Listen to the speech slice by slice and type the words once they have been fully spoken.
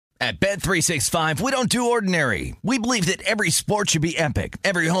At Bet365, we don't do ordinary. We believe that every sport should be epic.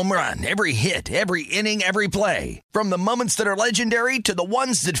 Every home run, every hit, every inning, every play. From the moments that are legendary to the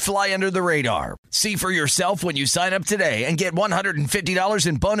ones that fly under the radar. See for yourself when you sign up today and get $150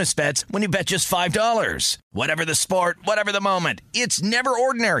 in bonus bets when you bet just $5. Whatever the sport, whatever the moment, it's never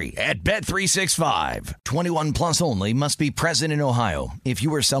ordinary at Bet365. 21 plus only. Must be present in Ohio. If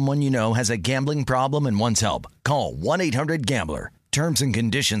you or someone you know has a gambling problem and wants help, call 1-800-GAMBLER. Terms and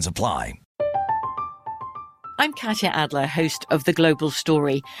conditions apply. I'm Katya Adler, host of The Global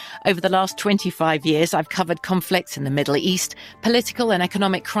Story. Over the last 25 years, I've covered conflicts in the Middle East, political and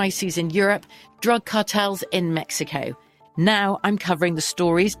economic crises in Europe, drug cartels in Mexico. Now I'm covering the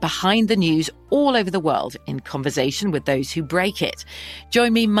stories behind the news all over the world in conversation with those who break it.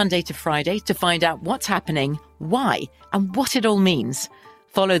 Join me Monday to Friday to find out what's happening, why, and what it all means.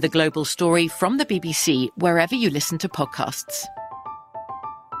 Follow The Global Story from the BBC wherever you listen to podcasts.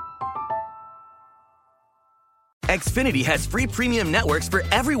 Xfinity has free premium networks for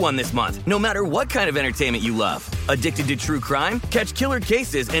everyone this month, no matter what kind of entertainment you love. Addicted to true crime? Catch killer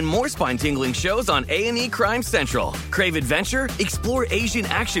cases and more spine-tingling shows on A&E Crime Central. Crave adventure? Explore Asian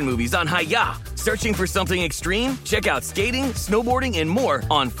action movies on Hi-YAH. Searching for something extreme? Check out skating, snowboarding, and more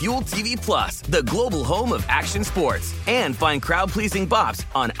on Fuel TV Plus, the global home of action sports. And find crowd-pleasing bops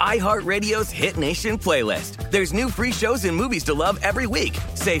on iHeartRadio's Hit Nation playlist. There's new free shows and movies to love every week.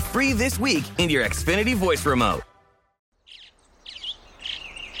 Say free this week in your Xfinity voice remote.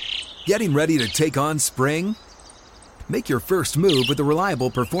 Getting ready to take on spring? Make your first move with the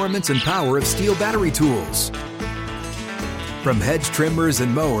reliable performance and power of Steel battery tools. From hedge trimmers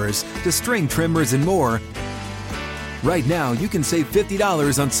and mowers to string trimmers and more, right now you can save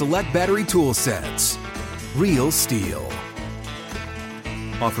 $50 on select battery tool sets. Real Steel.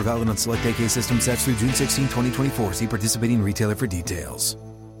 Offer valid on select AK system sets through June 16, 2024. See participating retailer for details.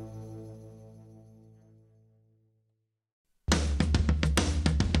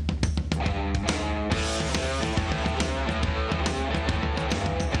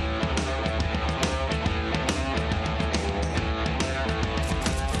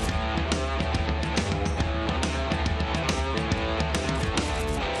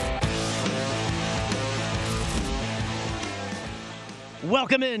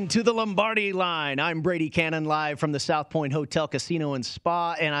 Welcome into the Lombardi Line. I'm Brady Cannon, live from the South Point Hotel, Casino, and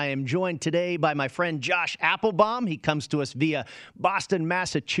Spa, and I am joined today by my friend Josh Applebaum. He comes to us via Boston,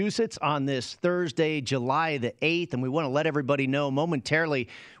 Massachusetts on this Thursday, July the 8th, and we want to let everybody know momentarily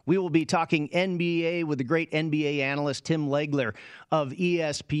we will be talking NBA with the great NBA analyst Tim Legler of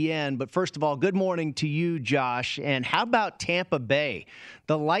ESPN. But first of all, good morning to you, Josh. And how about Tampa Bay?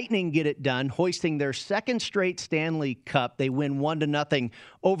 The Lightning get it done, hoisting their second straight Stanley Cup. They win 1-0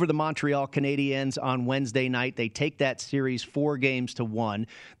 over the Montreal Canadiens on Wednesday night. They take that series 4-1.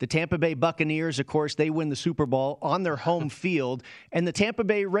 The Tampa Bay Buccaneers, of course, they win the Super Bowl on their home field. And the Tampa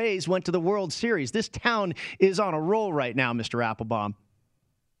Bay Rays went to the World Series. This town is on a roll right now, Mr. Applebaum.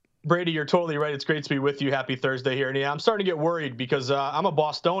 Brady, you're totally right. It's great to be with you. Happy Thursday here. And yeah, I'm starting to get worried because I'm a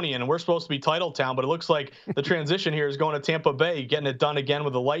Bostonian and we're supposed to be title town, but it looks like the transition here is going to Tampa Bay, getting it done again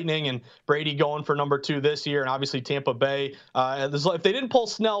with the Lightning and Brady going for number 2 this year. And obviously Tampa Bay, if they didn't pull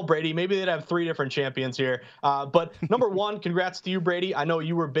Snell, Brady, maybe they'd have 3 different champions here. But number 1, congrats to you, Brady. I know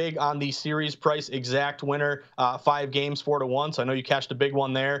you were big on the series price exact winner, 5 games, 4-1. So I know you cashed a big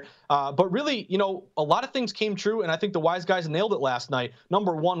one there. But really, a lot of things came true, and I think the wise guys nailed it last night.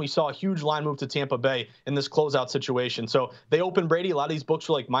 Number 1, we saw a huge line move to Tampa Bay in this closeout situation. So they opened, Brady. A lot of these books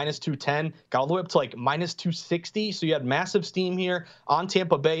were like minus 210, got all the way up to like minus 260. So you had massive steam here on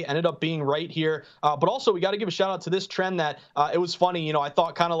Tampa Bay, ended up being right here. But also, we got to give a shout out to this trend that it was funny. I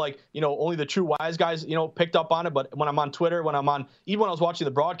thought kind of like, only the true wise guys, picked up on it. But when I'm on Twitter, even when I was watching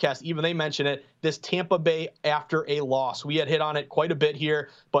the broadcast, even they mention it, this Tampa Bay after a loss. We had hit on it quite a bit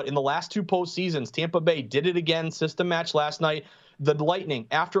here, but in the last 2 postseasons, Tampa Bay did it again. System match last night. The Lightning,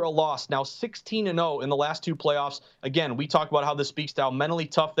 after a loss, now 16-0 in the last 2 playoffs. Again, we talk about how this speaks to how mentally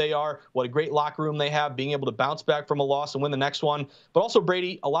tough they are, what a great locker room they have, being able to bounce back from a loss and win the next one. But also,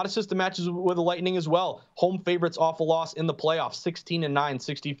 Brady, a lot of system matches with the Lightning as well. Home favorites off a loss in the playoffs, 16-9,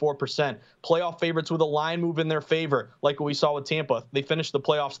 64%. Playoff favorites with a line move in their favor, like what we saw with Tampa. They finished the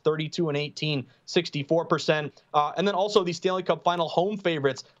playoffs 32-18, 64%. And then also the Stanley Cup final home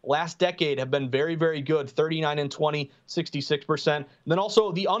favorites last decade have been very, very good, 39-20, 66%. And then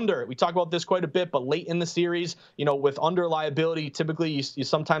also the under. We talk about this quite a bit, but late in the series, with under liability, typically you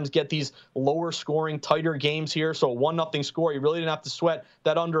sometimes get these lower scoring, tighter games here. So 1-0 score, you really didn't have to sweat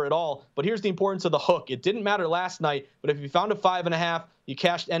that under at all. But here's the importance of the hook. It didn't matter last night, but if you found a 5.5, You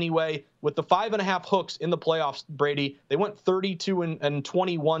cashed anyway. With the 5.5 hooks in the playoffs, Brady, they went 32 and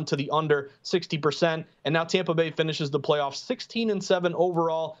 21 to the under 60%. And now Tampa Bay finishes the playoffs 16-7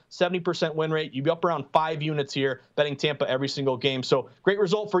 overall, 70% win rate. You'd be up around 5 units here betting Tampa every single game. So great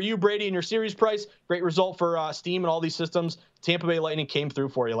result for you, Brady, in your series price. Great result for Steam and all these systems. Tampa Bay Lightning came through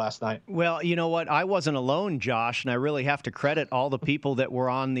for you last night. Well, you know what? I wasn't alone, Josh, and I really have to credit all the people that were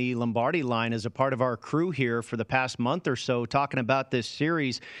on the Lombardi line as a part of our crew here for the past month or so talking about this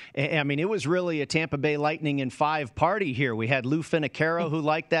series. I mean, it was really a Tampa Bay Lightning in 5 party here. We had Lou Finocchiaro who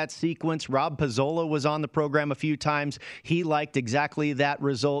liked that sequence. Rob Pizzola was on the program a few times. He liked exactly that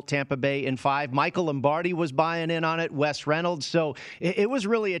result, Tampa Bay in 5. Michael Lombardi was buying in on it, Wes Reynolds. So it was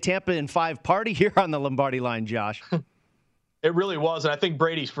really a Tampa in 5 party here on the Lombardi line, Josh. It really was. And I think,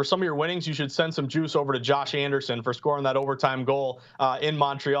 Brady, for some of your winnings, you should send some juice over to Josh Anderson for scoring that overtime goal in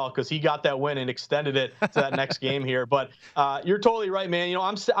Montreal, because he got that win and extended it to that next game here. But you're totally right, man. You know,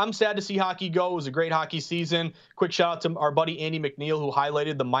 I'm sad to see hockey go. It was a great hockey season. Quick shout out to our buddy Andy McNeil, who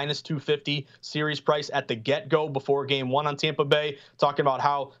highlighted the -250 series price at the get-go before Game 1 on Tampa Bay, talking about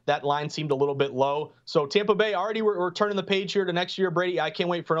how that line seemed a little bit low. So Tampa Bay, already we're turning the page here to next year, Brady. I can't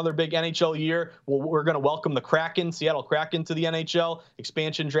wait for another big NHL year. We're going to welcome the Kraken, Seattle Kraken, to the NHL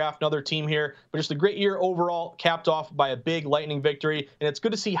expansion draft, another team here. But just a great year overall, capped off by a big Lightning victory. And it's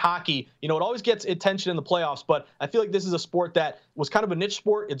good to see hockey. You know, it always gets attention in the playoffs, but I feel like this is a sport that was kind of a niche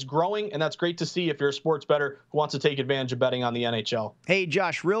sport. It's growing, and that's great to see if you're a sports bettor who wants to take advantage of betting on the NHL. Hey,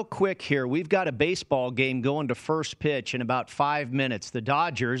 Josh, real quick here. We've got a baseball game going to first pitch in about 5 minutes. The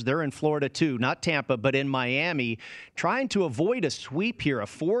Dodgers, they're in Florida too, not Tampa, but in Miami, trying to avoid a sweep here, a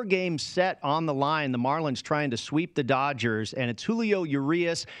 4-game set on the line. The Marlins trying to sweep the Dodgers, and it's Julio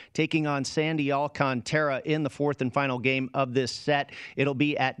Urias taking on Sandy Alcantara in the 4th and final game of this set. It'll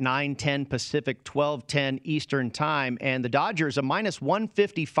be at 9:10 Pacific, 12:10 Eastern time, and the Dodgers a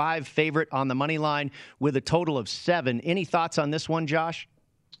 -155 favorite on the money line with a total of 7. Any thoughts on this one, Josh?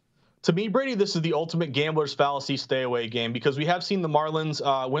 To me, Brady, this is the ultimate gambler's fallacy stay-away game, because we have seen the Marlins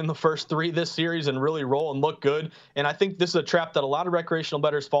win the first 3 this series and really roll and look good. And I think this is a trap that a lot of recreational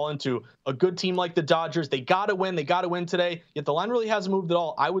bettors fall into. A good team like the Dodgers, they got to win. They got to win today. Yet the line really hasn't moved at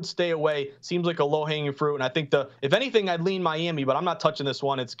all. I would stay away. Seems like a low-hanging fruit. And I think, if anything, I'd lean Miami, but I'm not touching this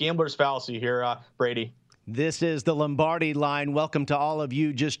one. It's gambler's fallacy here, Brady. This is the Lombardi line. Welcome to all of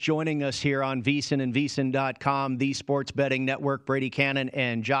you just joining us here on VSiN and VSiN.com, the sports betting network. Brady Cannon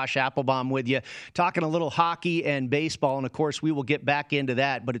and Josh Applebaum with you, talking a little hockey and baseball. And, of course, we will get back into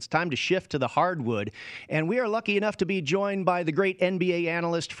that. But it's time to shift to the hardwood. And we are lucky enough to be joined by the great NBA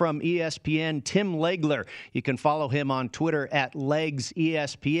analyst from ESPN, Tim Legler. You can follow him on Twitter at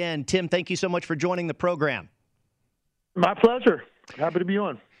LegsESPN. Tim, thank you so much for joining the program. My pleasure. Happy to be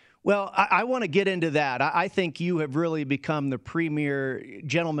on. Well, I want to get into that. I think you have really become the premier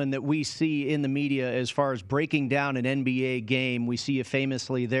gentleman that we see in the media as far as breaking down an NBA game. We see you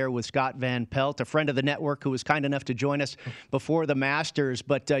famously there with Scott Van Pelt, a friend of the network who was kind enough to join us before the Masters.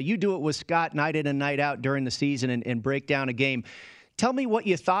 But you do it with Scott night in and night out during the season and break down a game. Tell me what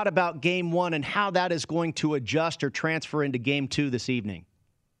you thought about Game 1 and how that is going to adjust or transfer into Game 2 this evening.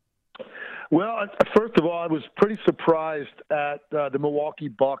 Well, first of all, I was pretty surprised at the Milwaukee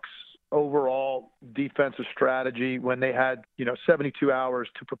Bucks' overall defensive strategy when they had, 72 hours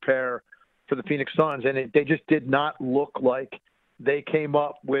to prepare for the Phoenix Suns, and they just did not look like they came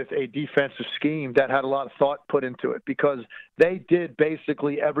up with a defensive scheme that had a lot of thought put into it, because they did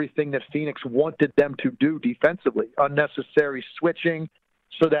basically everything that Phoenix wanted them to do defensively. Unnecessary switching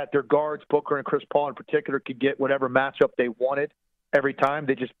so that their guards, Booker and Chris Paul in particular, could get whatever matchup they wanted. Every time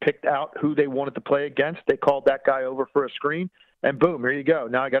they just picked out who they wanted to play against. They called that guy over for a screen, and boom, here you go.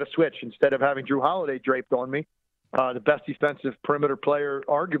 Now I got to switch. Instead of having Drew Holiday draped on me, the best defensive perimeter player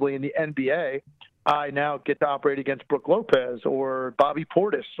arguably in the NBA, I now get to operate against Brook Lopez or Bobby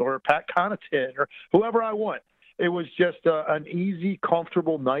Portis or Pat Connaughton or whoever I want. It was just an easy,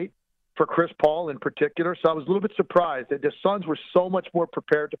 comfortable night for Chris Paul in particular. So I was a little bit surprised that the Suns were so much more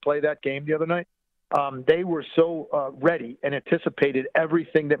prepared to play that game the other night. They were so ready and anticipated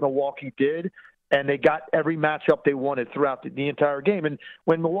everything that Milwaukee did, and they got every matchup they wanted throughout the entire game. And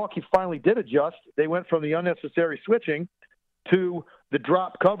when Milwaukee finally did adjust, they went from the unnecessary switching to the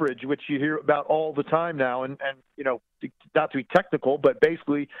drop coverage, which you hear about all the time now. And not to be technical, but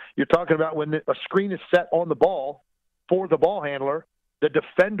basically you're talking about when a screen is set on the ball for the ball handler, the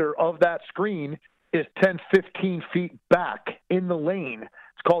defender of that screen is 10, 15 feet back in the lane.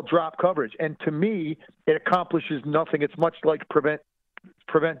 It's called drop coverage. And to me, it accomplishes nothing. It's much like prevent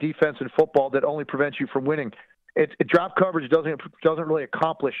defense in football that only prevents you from winning. Drop coverage doesn't really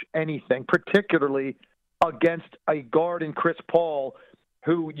accomplish anything, particularly against a guard in Chris Paul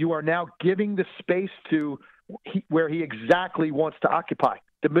who you are now giving the space to where he exactly wants to occupy,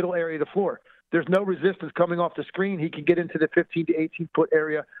 the middle area of the floor. There's no resistance coming off the screen. He can get into the 15 to 18-foot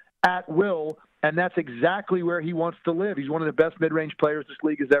area at will, and that's exactly where he wants to live. He's one of the best mid-range players this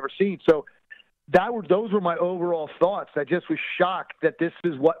league has ever seen. So those were my overall thoughts. I just was shocked that this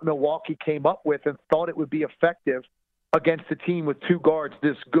is what Milwaukee came up with and thought it would be effective against a team with two guards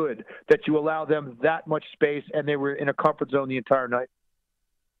this good, that you allow them that much space, and they were in a comfort zone the entire night.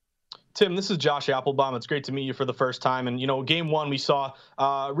 Tim, this is Josh Applebaum. It's great to meet you for the first time. And, game one, we saw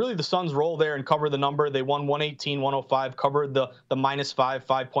really the Suns roll there and cover the number. They won 118-105, covered the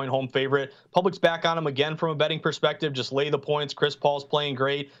 -5.5-point home favorite. Public's back on them again from a betting perspective. Just lay the points. Chris Paul's playing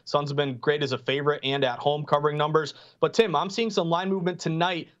great. Suns have been great as a favorite and at home covering numbers. But, Tim, I'm seeing some line movement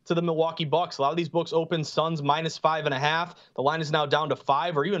tonight to the Milwaukee Bucks. A lot of these books open Suns -5.5. The line is now down to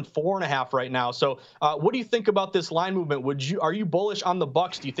 5 or even 4.5 right now. So what do you think about this line movement? Are you bullish on the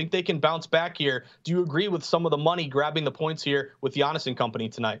Bucks? Do you think they can bounce back here? Do you agree with some of the money grabbing the points here with Giannis and company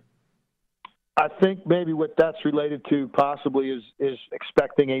tonight? I think maybe what that's related to possibly is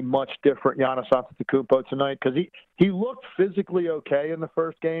expecting a much different Giannis Antetokounmpo tonight, because he looked physically okay in the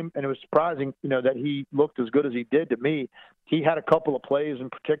first game, and it was surprising, that he looked as good as he did to me. He had a couple of plays, in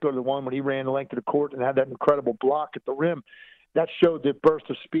particular the one when he ran the length of the court and had that incredible block at the rim. That showed the burst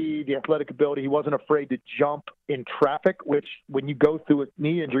of speed, the athletic ability. He wasn't afraid to jump in traffic, which when you go through a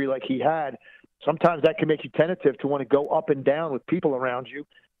knee injury like he had, sometimes that can make you tentative to want to go up and down with people around you.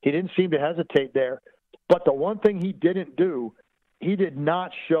 He didn't seem to hesitate there. But the one thing he didn't do, he did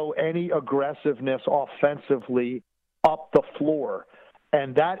not show any aggressiveness offensively up the floor.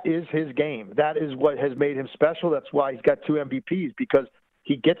 And that is his game. That is what has made him special. That's why he's got 2 MVPs, because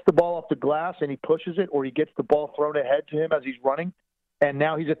he gets the ball off the glass and he pushes it, or he gets the ball thrown ahead to him as he's running. And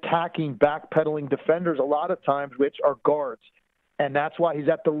now he's attacking backpedaling defenders a lot of times, which are guards. And that's why he's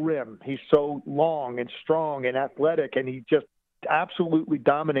at the rim. He's so long and strong and athletic, and he just absolutely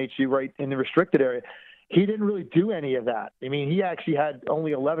dominates you right in the restricted area. He didn't really do any of that. I mean, he actually had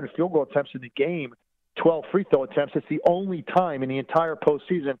only 11 field goal attempts in the game, 12 free throw attempts. It's the only time in the entire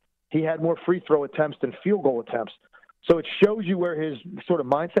postseason he had more free throw attempts than field goal attempts. So it shows you where his sort of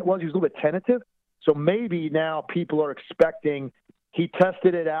mindset was. He was a little bit tentative. So maybe now people are expecting he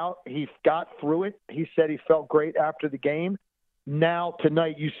tested it out. He got through it. He said he felt great after the game. Now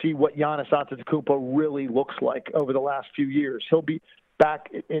tonight you see what Giannis Antetokounmpo really looks like over the last few years. He'll be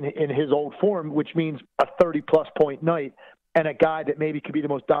back in his old form, which means a 30-plus point night and a guy that maybe could be the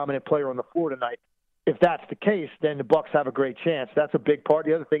most dominant player on the floor tonight. If that's the case, then the Bucks have a great chance. That's a big part.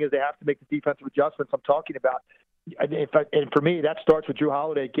 The other thing is they have to make the defensive adjustments I'm talking about. And for me, that starts with Jrue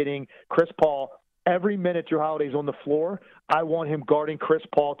Holiday getting Chris Paul. Every minute Jrue Holiday's on the floor, I want him guarding Chris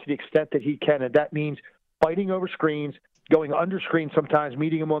Paul to the extent that he can. And that means fighting over screens, going under screens sometimes,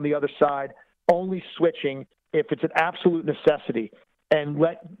 meeting him on the other side, only switching if it's an absolute necessity. And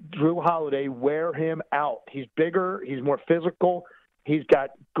let Jrue Holiday wear him out. He's bigger. He's more physical. He's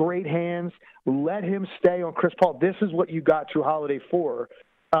got great hands. Let him stay on Chris Paul. This is what you got Jrue Holiday for.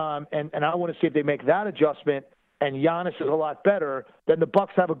 And I want to see if they make that adjustment and Giannis is a lot better, then the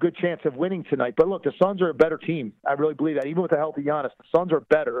Bucks have a good chance of winning tonight. But look, the Suns are a better team. I really believe that. Even with a healthy Giannis, the Suns are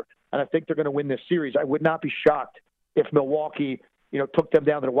better, and I think they're going to win this series. I would not be shocked if Milwaukee, took them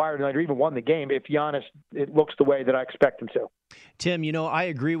down to the wire tonight or even won the game if Giannis, it looks the way that I expect him to. Tim, I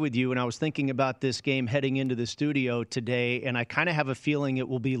agree with you, and I was thinking about this game heading into the studio today, and I kind of have a feeling it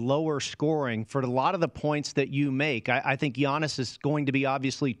will be lower scoring for a lot of the points that you make. I think Giannis is going to be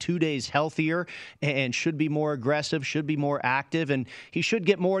obviously 2 days healthier and should be more aggressive, should be more active, and he should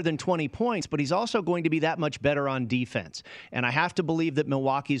get more than 20 points, but he's also going to be that much better on defense. And I have to believe that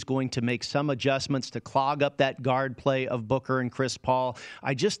Milwaukee's going to make some adjustments to clog up that guard play of Booker and Chris Paul.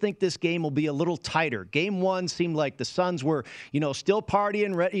 I just think this game will be a little tighter. Game one seemed like the Suns were, still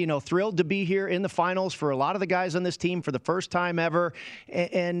partying, ready, thrilled to be here in the finals for a lot of the guys on this team for the first time ever,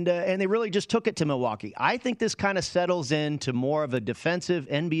 and they really just took it to Milwaukee. I think this kind of settles into more of a defensive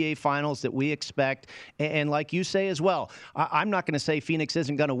NBA Finals that we expect, and like you say as well, I'm not going to say Phoenix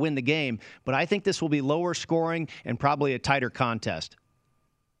isn't going to win the game, but I think this will be lower scoring and probably a tighter contest.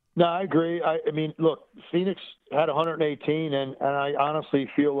 No, I agree. I mean, look, Phoenix had 118, and I honestly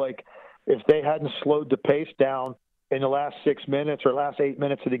feel like if they hadn't slowed the pace down in the last 6 minutes or last 8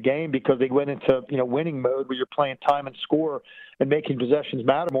 minutes of the game because they went into, winning mode where you're playing time and score and making possessions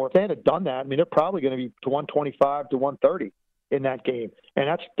matter more, if they had done that, they're probably going to be to 125 to 130 in that game.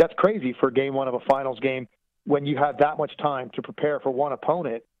 And that's crazy for game one of a finals game when you have that much time to prepare for one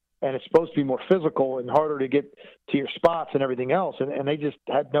opponent. And it's supposed to be more physical and harder to get to your spots and everything else. And they just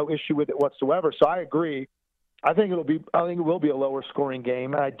had no issue with it whatsoever. So I agree. I think it will be a lower scoring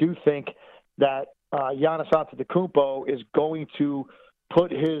game, and I do think that Giannis Antetokounmpo is going to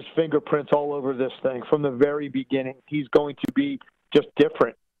put his fingerprints all over this thing from the very beginning. He's going to be just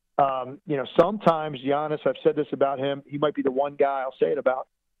different. Sometimes Giannis, I've said this about him, he might be the one guy I'll say it about.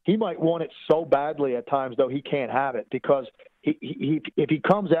 He might want it so badly at times, though, he can't have it because if he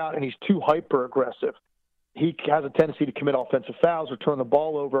comes out and he's too hyper aggressive, he has a tendency to commit offensive fouls or turn the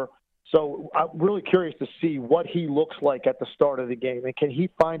ball over. So I'm really curious to see what he looks like at the start of the game, and can he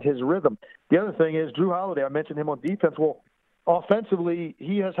find his rhythm? The other thing is Jrue Holiday. I mentioned him on defense. Well, offensively,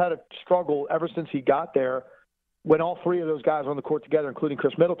 he has had a struggle ever since he got there when all three of those guys are on the court together, including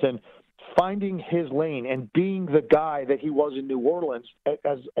Chris Middleton, finding his lane and being the guy that he was in New Orleans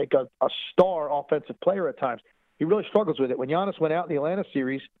as like a star offensive player at times. He really struggles with it. When Giannis went out in the Atlanta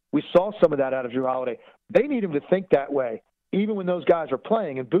series, we saw some of that out of Jrue Holiday. They need him to think that way, even when those guys are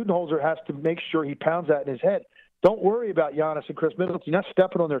playing. And Budenholzer has to make sure he pounds that in his head. Don't worry about Giannis and Chris Middleton. You're not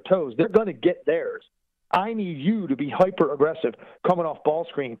stepping on their toes. They're going to get theirs. I need you to be hyper-aggressive, coming off ball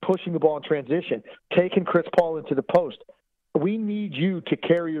screen, pushing the ball in transition, taking Chris Paul into the post. We need you to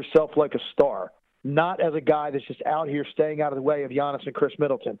carry yourself like a star, not as a guy that's just out here staying out of the way of Giannis and Chris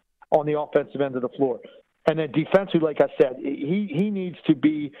Middleton on the offensive end of the floor. And then defensively, like I said, he needs to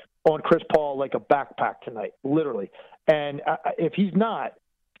be on Chris Paul like a backpack tonight, literally. And if he's not,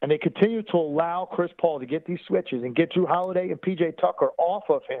 and they continue to allow Chris Paul to get these switches and get Jrue Holiday and P.J. Tucker off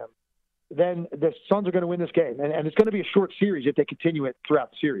of him, then the Suns are going to win this game. And it's going to be a short series if they continue it throughout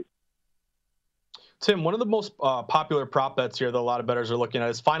the series. Tim, one of the most popular prop bets here that a lot of bettors are looking at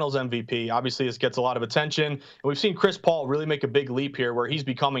is Finals MVP. Obviously, this gets a lot of attention. And we've seen Chris Paul really make a big leap here where he's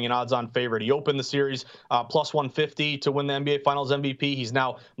becoming an odds-on favorite. He opened the series plus 150 to win the NBA Finals MVP. He's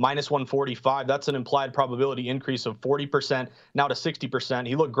now minus 145. That's an implied probability increase of 40%, now to 60%.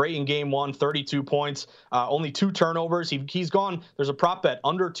 He looked great in game one, 32 points, only 2 turnovers. He's gone, there's a prop bet,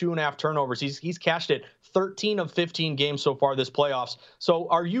 under 2.5 turnovers. He's cashed it 13 of 15 games so far this playoffs. So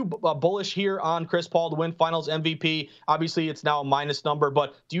are you bullish here on Chris Paul to win Finals MVP? Obviously, it's now a minus number,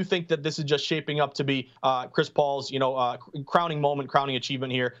 but do you think that this is just shaping up to be Chris Paul's, crowning moment, crowning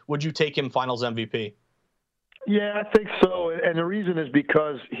achievement here? Would you take him Finals MVP? Yeah, I think so. And the reason is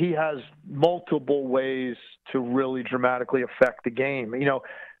because he has multiple ways to really dramatically affect the game.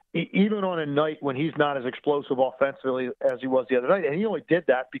 Even on a night when he's not as explosive offensively as he was the other night. And he only did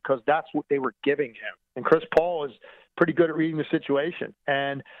that because that's what they were giving him. And Chris Paul is pretty good at reading the situation.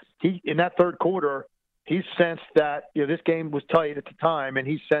 And he, in that third quarter, he sensed that this game was tight at the time, and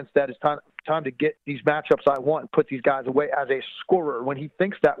he sensed that it's time to get these matchups I want and put these guys away as a scorer. When he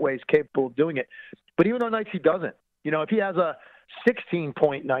thinks that way, he's capable of doing it. But even on nights he doesn't. If he has a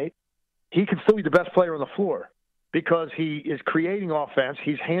 16-point night, he can still be the best player on the floor because he is creating offense.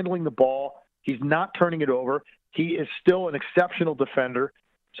 He's handling the ball. He's not turning it over. He is still an exceptional defender.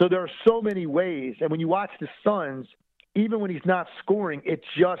 So there are so many ways. And when you watch the Suns, even when he's not scoring, it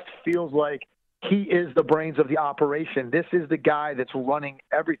just feels like he is the brains of the operation. This is the guy that's running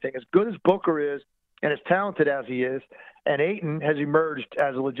everything. As good as Booker is and as talented as he is, and Ayton has emerged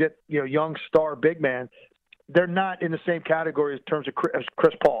as a legit young star big man, they're not in the same category in terms of as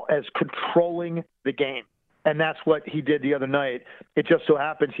Chris Paul, as controlling the game. And that's what he did the other night. It just so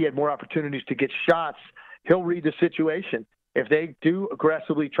happens he had more opportunities to get shots. He'll read the situation. If they do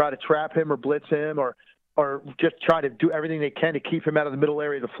aggressively try to trap him or blitz him or just try to do everything they can to keep him out of the middle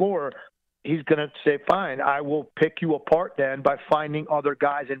area of the floor, he's going to say, fine, I will pick you apart then by finding other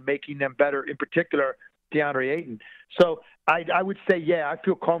guys and making them better, in particular DeAndre Ayton. So I would say, I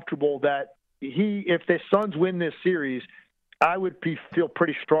feel comfortable that if the Suns win this series, I would feel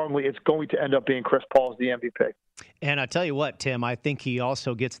pretty strongly it's going to end up being Chris Paul as the MVP. And I tell you what, Tim, I think he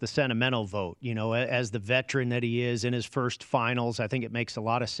also gets the sentimental vote. As the veteran that he is in his first finals, I think it makes a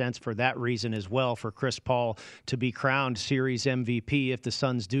lot of sense for that reason as well for Chris Paul to be crowned series MVP if the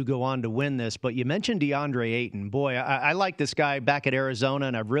Suns do go on to win this. But you mentioned DeAndre Ayton. Boy, I like this guy back at Arizona,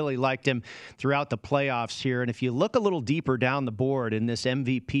 and I've really liked him throughout the playoffs here. And if you look a little deeper down the board in this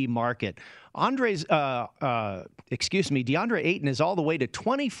MVP market, DeAndre Ayton is all the way to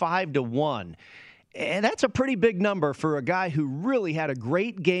 25-1. And that's a pretty big number for a guy who really had a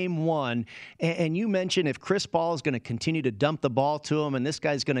great game one. And you mentioned if Chris Paul is going to continue to dump the ball to him and this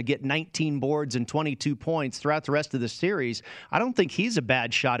guy's going to get 19 boards and 22 points throughout the rest of the series, I don't think he's a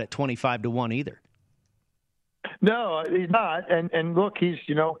bad shot at 25-1 either. No, he's not. And look, he's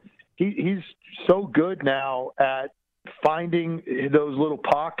so good now at finding those little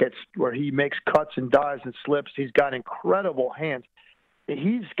pockets where he makes cuts and dives and slips. He's got incredible hands.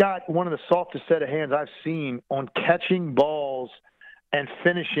 He's got one of the softest set of hands I've seen on catching balls and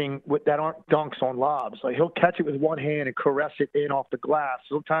finishing with that aren't dunks on lobs. Like, he'll catch it with one hand and caress it in off the glass.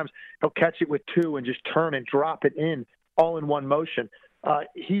 Sometimes he'll catch it with two and just turn and drop it in all in one motion.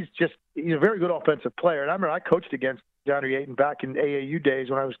 He's a very good offensive player. And I remember I coached against DeAndre Ayton back in AAU days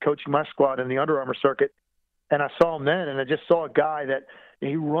when I was coaching my squad in the Under Armour circuit. And I saw him then, and I just saw a guy that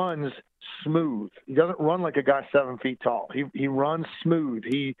he runs smooth. He doesn't run like a guy 7 feet tall. He runs smooth.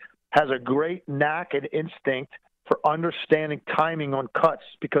 He has a great knack and instinct for understanding timing on cuts,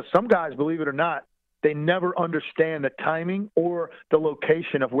 because some guys, believe it or not, they never understand the timing or the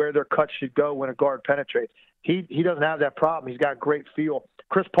location of where their cuts should go when a guard penetrates. He doesn't have that problem. He's got great feel.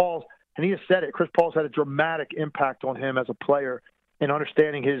 Chris Paul's, and he has said it, Chris Paul's had a dramatic impact on him as a player in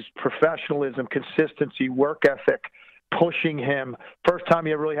understanding his professionalism, consistency, work ethic, pushing him. First time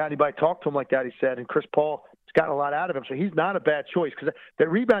he ever really had anybody talk to him like that, he said, and Chris Paul has gotten a lot out of him. So he's not a bad choice, because the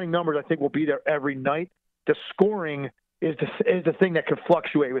rebounding numbers, I think, will be there every night. The scoring is the thing that can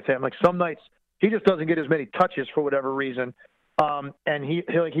fluctuate with him. Like, some nights he just doesn't get as many touches for whatever reason, and he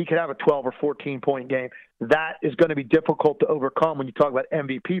could have a 12 or 14-point game. That is going to be difficult to overcome when you talk about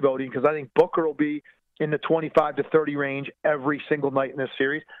MVP voting, because I think Booker will be in the 25 to 30 range every single night in this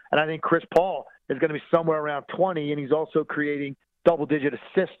series, and I think Chris Paul is going to be somewhere around 20, and he's also creating double-digit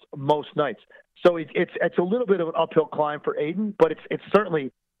assists most nights. So it's a little bit of an uphill climb for Ayton, but it's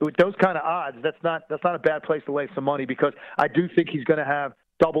certainly, with those kind of odds, that's not a bad place to lay some money, because I do think he's going to have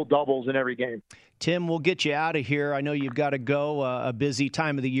double-doubles in every game. Tim, we'll get you out of here. I know you've got to go, a busy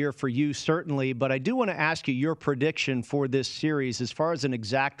time of the year for you, certainly, but I do want to ask you your prediction for this series as far as an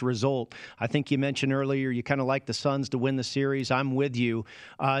exact result. I think you mentioned earlier you kind of like the Suns to win the series. I'm with you.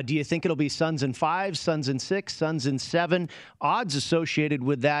 Do you think it'll be Suns in 5, Suns in 6, Suns in 7? Odds associated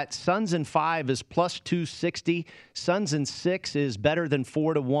with that, Suns in 5 is plus 260, Suns in 6 is better than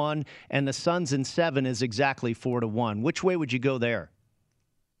 4-1, and the Suns in 7 is exactly 4-1. Which way would you go there?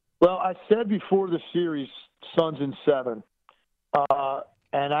 Well, I said before the series, Suns in 7.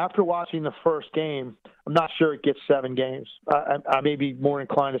 And after watching the first game, I'm not sure it gets 7 games. I may be more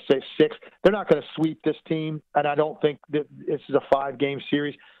inclined to say 6. They're not going to sweep this team, and I don't think that this is a 5-game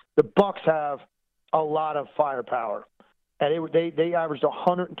series. The Bucks have a lot of firepower, and they averaged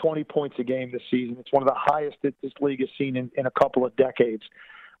 120 points a game this season. It's one of the highest that this league has seen in a couple of decades.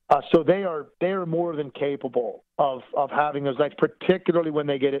 So they are more than capable of having those nights, particularly when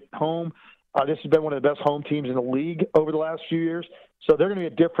they get it home. This has been one of the best home teams in the league over the last few years. So they're going to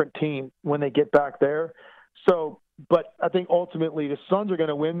be a different team when they get back there. So, but I think ultimately the Suns are going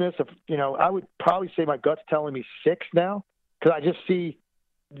to win this. I would probably say my gut's telling me 6 now, because I just see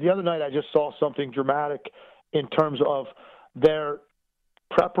the other night I just saw something dramatic in terms of their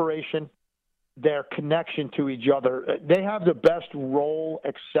preparation, their connection to each other. They have the best role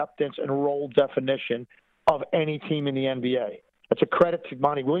acceptance and role definition of any team in the NBA. It's a credit to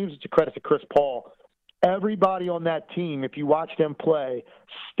Monty Williams. It's a credit to Chris Paul. Everybody on that team, if you watch them play,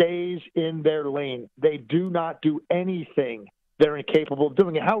 stays in their lane. They do not do anything they're incapable of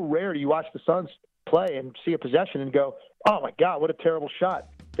doing. And how rare do you watch the Suns play and see a possession and go, oh, my God, what a terrible shot.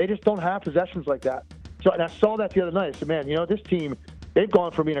 They just don't have possessions like that. So, and I saw that the other night. I said, man, this team, they've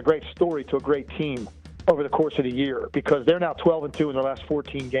gone from being a great story to a great team over the course of the year, because they're now 12-2 in their last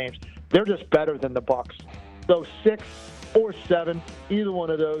 14 games. They're just better than the Bucks. So 6 or 7, either one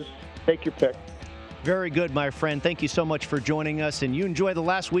of those, take your pick. Very good, my friend. Thank you so much for joining us, and you enjoy the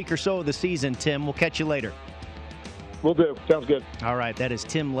last week or so of the season, Tim. We'll catch you later. Will do. Sounds good. All right. That is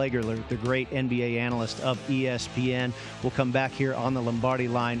Tim Lagerler, the great NBA analyst of ESPN. We'll come back here on the Lombardi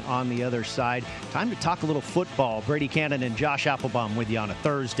line on the other side. Time to talk a little football. Brady Cannon and Josh Applebaum with you on a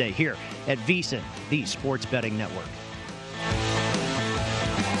Thursday here at VSiN, the Sports Betting Network.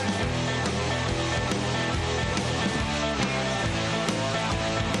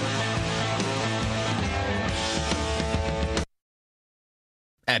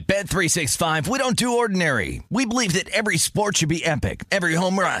 At Bet365, we don't do ordinary. We believe that every sport should be epic. Every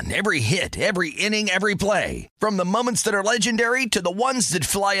home run, every hit, every inning, every play. From the moments that are legendary to the ones that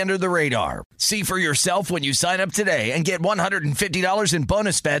fly under the radar. See for yourself when you sign up today and get $150 in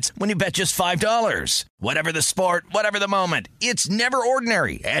bonus bets when you bet just $5. Whatever the sport, whatever the moment, it's never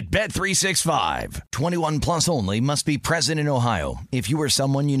ordinary at Bet365. 21 plus only. Must be present in Ohio. If you or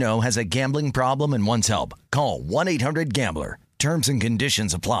someone you know has a gambling problem and wants help, call 1-800-GAMBLER. Terms and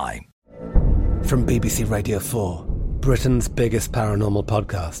conditions apply. From BBC Radio 4, Britain's biggest paranormal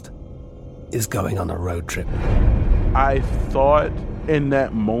podcast is going on a road trip. I thought in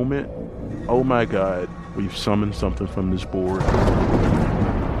that moment, oh my God, we've summoned something from this board.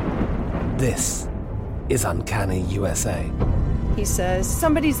 This is Uncanny USA. He says,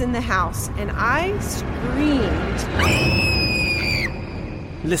 somebody's in the house, and I screamed.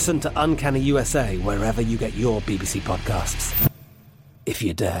 Listen to Uncanny USA wherever you get your BBC podcasts, if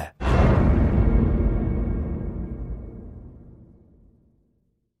you dare.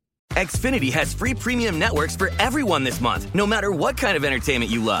 Xfinity has free premium networks for everyone this month, no matter what kind of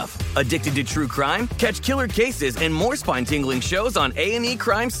entertainment you love. Addicted to true crime? Catch killer cases and more spine-tingling shows on A&E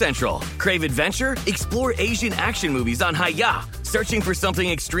Crime Central. Crave adventure? Explore Asian action movies on Hi-YAH. Searching for something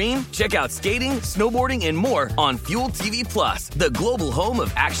extreme? Check out skating, snowboarding, and more on Fuel TV Plus, the global home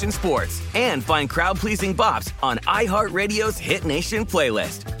of action sports. And find crowd-pleasing bops on iHeartRadio's Hit Nation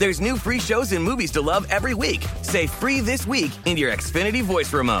playlist. There's new free shows and movies to love every week. Say free this week in your Xfinity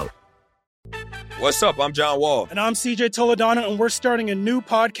voice remote. What's up? I'm John Wall. And I'm CJ Toledano, and we're starting a new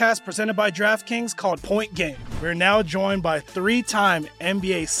podcast presented by DraftKings called Point Game. We're now joined by three-time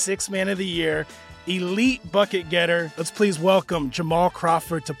NBA Sixth Man of the Year, elite bucket getter. Let's please welcome Jamal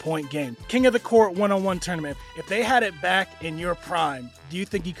Crawford to Point Game. King of the Court one-on-one tournament. If they had it back in your prime, do you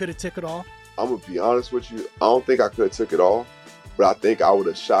think you could have took it all? I'm going to be honest with you. I don't think I could have took it all, but I think I would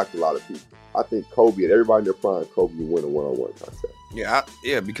have shocked a lot of people. I think Kobe and everybody in their prime, Kobe would win a one-on-one contest. Yeah,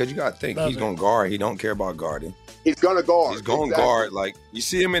 because you got to think he's going to guard. He don't care about guarding. He's going to guard. He's going to guard. Like, you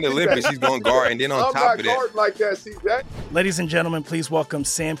see him in the Olympics, he's going to guard. And then on top of that. I'm not guarding like that, CJ. Ladies and gentlemen, please welcome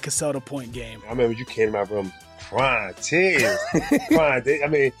Sam Cassell to Point Game. I remember you came out from prime 10. I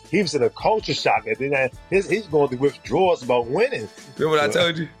mean, he was in a culture shock. And then he's going through withdrawals about winning. Remember what I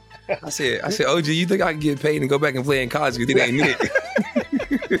told you? I said, OG, you think I can get paid and go back and play in college because it ain't it?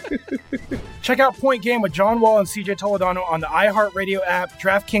 Check out Point Game with John Wall and CJ Toledano on the iHeartRadio app,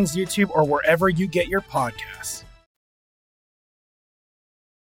 DraftKings YouTube, or wherever you get your podcasts.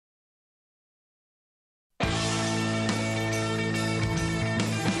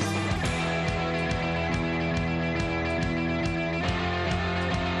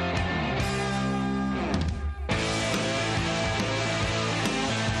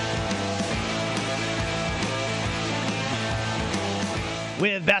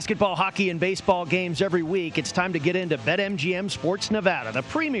 With basketball, hockey, and baseball games every week, it's time to get into BetMGM Sports Nevada, the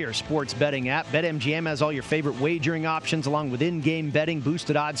premier sports betting app. BetMGM has all your favorite wagering options, along with in-game betting,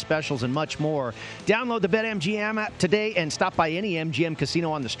 boosted odds specials, and much more. Download the BetMGM app today and stop by any MGM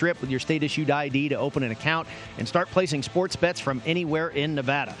casino on the Strip with your state-issued ID to open an account and start placing sports bets from anywhere in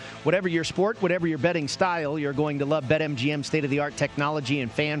Nevada. Whatever your sport, whatever your betting style, you're going to love BetMGM's state-of-the-art technology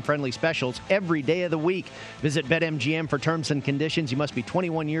and fan-friendly specials every day of the week. Visit BetMGM for terms and conditions. You must be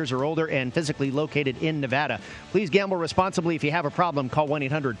 21 years or older and physically located in Nevada. Please gamble responsibly. If you have a problem, call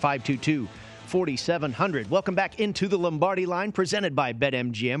 1-800-522-4700. Welcome back into the Lombardi Line, presented by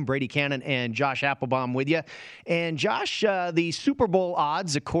BetMGM. Brady Cannon and Josh Applebaum with you. And Josh, the Super Bowl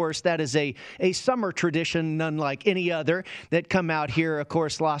odds, of course, that is a summer tradition unlike any other that come out here, of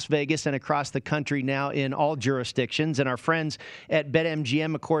course, Las Vegas and across the country now in all jurisdictions. And our friends at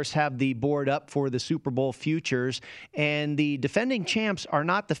BetMGM, of course, have the board up for the Super Bowl futures. And the defending champs are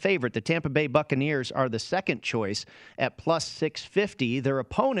not the favorite. The Tampa Bay Buccaneers are the second choice at plus 650. Their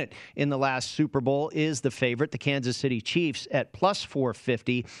opponent in the last Super Bowl is the favorite, the Kansas City Chiefs, at plus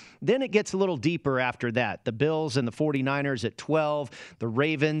 450. Then it gets a little deeper after that. The Bills and the 49ers at 12, the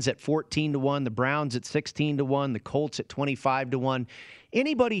Ravens at 14-1, the Browns at 16-1, the Colts at 25-1.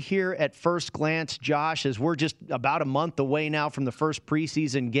 Anybody here at first glance, Josh, as we're just about a month away now from the first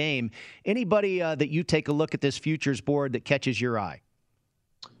preseason game, anybody that you take a look at this futures board that catches your eye?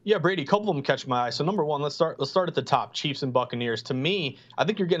 Yeah, Brady, a couple of them catch my eye. So number one, let's start at the top, Chiefs and Buccaneers. To me, I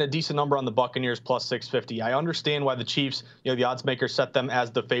think you're getting a decent number on the Buccaneers plus 650. I understand why the Chiefs, the odds makers set them as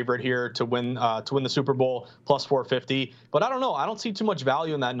the favorite here to win the Super Bowl plus 450. But I don't know. I don't see too much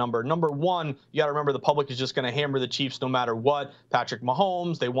value in that number. Number one, you got to remember the public is just going to hammer the Chiefs no matter what. Patrick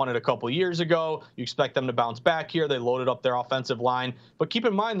Mahomes, they won it a couple years ago. You expect them to bounce back here. They loaded up their offensive line. But keep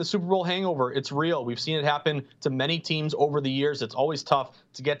in mind the Super Bowl hangover, it's real. We've seen it happen to many teams over the years. It's always tough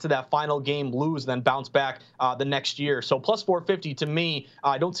to get to that final game, lose, then bounce back the next year. So plus 450 to me,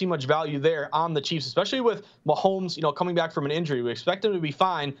 I don't see much value there on the Chiefs, especially with Mahomes, coming back from an injury. We expect him to be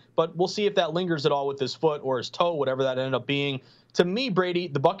fine, but we'll see if that lingers at all with his foot or his toe, whatever that ended up being. To me, Brady,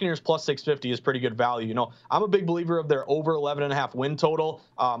 the Buccaneers plus 650 is pretty good value. I'm a big believer of their over 11.5 win total.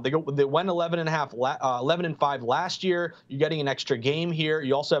 They went 11.5 last year. You're getting an extra game here.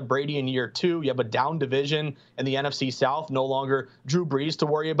 You also have Brady in year 2. You have a down division in the NFC South. No longer Drew Brees to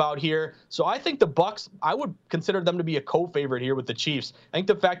worry about here. So I think the Bucs, I would consider them to be a co-favorite here with the Chiefs. I think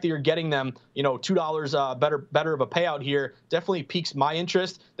the fact that you're getting them, $2 better of a payout here definitely piques my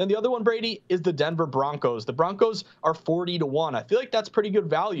interest. Then the other one, Brady, is the Denver Broncos. The Broncos are 40-1. I feel like that's pretty good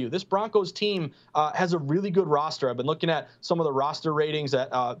value. This Broncos team has a really good roster. I've been looking at some of the roster ratings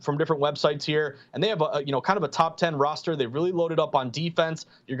from different websites here, and they have kind of a top 10 roster. They've really loaded up on defense.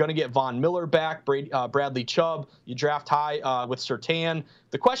 You're going to get Von Miller back, Bradley Chubb. You draft high with Surtain.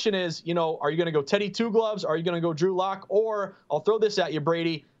 The question is, are you going to go Teddy Two Gloves? Are you going to go Drew Lock? Or I'll throw this at you,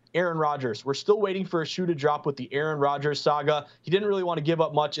 Brady, Aaron Rodgers. We're still waiting for a shoe to drop with the Aaron Rodgers saga. He didn't really want to give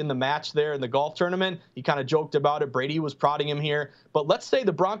up much in the match there in the golf tournament. He kind of joked about it. Brady was prodding him here. But let's say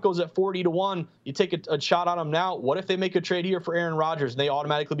the Broncos at 40-1, you take a shot on them now. What if they make a trade here for Aaron Rodgers and they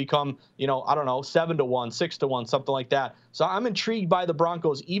automatically become, 7-1, 6-1, something like that. So I'm intrigued by the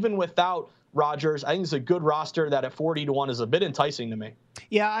Broncos even without Rodgers. I think it's a good roster that at 40-1 is a bit enticing to me.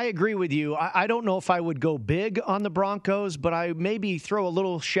 Yeah, I agree with you. I don't know if I would go big on the Broncos, but I maybe throw a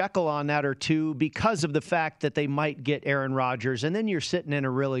little shekel on that or two because of the fact that they might get Aaron Rodgers, and then you're sitting in a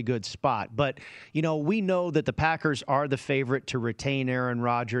really good spot. But, we know that the Packers are the favorite to retain Aaron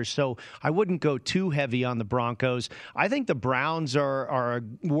Rodgers, so I wouldn't go too heavy on the Broncos. I think the Browns are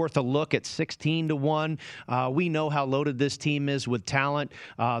worth a look at 16-1. We know how loaded this team is with talent.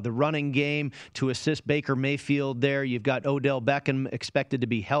 The running game to assist Baker Mayfield there. You've got Odell Beckham expected to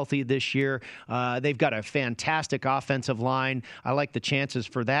be healthy this year. They've got a fantastic offensive line. I like the chances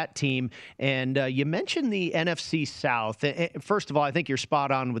for that team. And you mentioned the NFC South. First of all, I think you're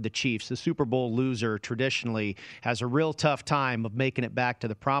spot on with the Chiefs. The Super Bowl loser traditionally has a real tough time of making it back to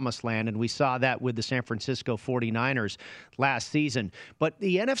the promised land, and we saw that with the San Francisco 49ers last season. But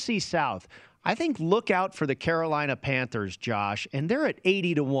the NFC South, I think look out for the Carolina Panthers, Josh, and they're at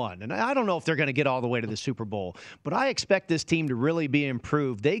 80-1. And I don't know if they're going to get all the way to the Super Bowl, but I expect this team to really be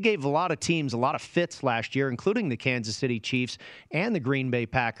improved. They gave a lot of teams a lot of fits last year, including the Kansas City Chiefs and the Green Bay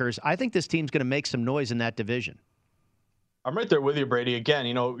Packers. I think this team's going to make some noise in that division. I'm right there with you, Brady. Again,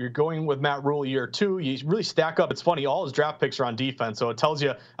 you're going with Matt Rule year 2. You really stack up. It's funny, all his draft picks are on defense, so it tells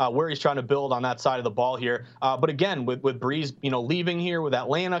you where he's trying to build on that side of the ball here. But again, with Breeze, leaving here, with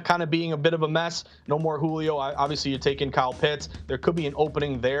Atlanta kind of being a bit of a mess, no more Julio. Obviously, you're taking Kyle Pitts. There could be an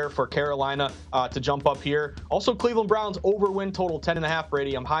opening there for Carolina to jump up here. Also, Cleveland Browns over win total 10.5,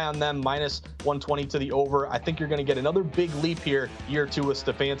 Brady. I'm high on them, minus 120 to the over. I think you're going to get another big leap here, year 2 with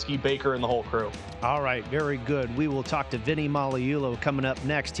Stefanski, Baker, and the whole crew. All right, very good. We will talk to Vinny Magliulo coming up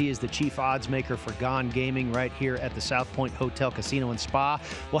next. He is the chief odds maker for Gone Gaming right here at the South Point Hotel, Casino, and Spa.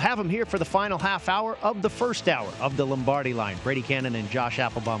 We'll have him here for the final half hour of the first hour of the Lombardi Line. Brady Cannon and Josh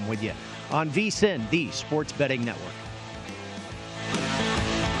Applebaum with you on VSiN, the Sports Betting Network.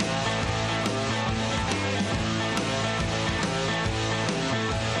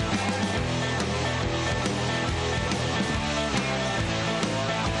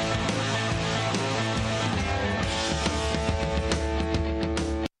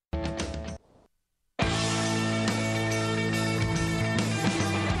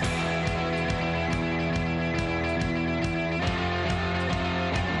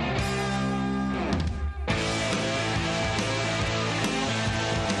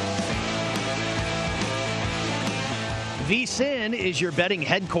 VSiN is your betting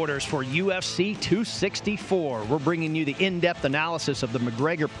headquarters for UFC 264. We're bringing you the in-depth analysis of the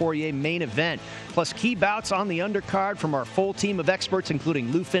McGregor-Poirier main event, plus key bouts on the undercard from our full team of experts,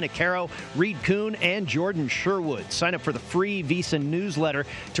 including Lou Finicaro, Reed Kuhn, and Jordan Sherwood. Sign up for the free VSiN newsletter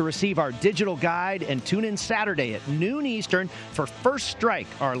to receive our digital guide, and tune in Saturday at noon Eastern for First Strike,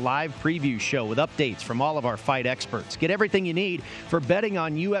 our live preview show with updates from all of our fight experts. Get everything you need for betting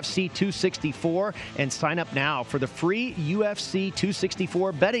on UFC 264 and sign up now for the free UFC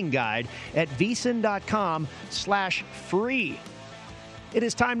 264 betting guide at vsin.com/free. It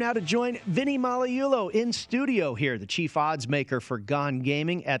is time now to join Vinny Magliulo in studio here, the chief odds maker for Gone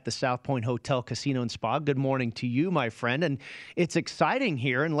Gaming at the South Point Hotel, Casino, and Spa. Good morning to you, my friend. And it's exciting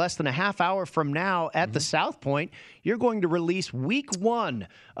here. In less than a half hour from now at the South Point, you're going to release week 1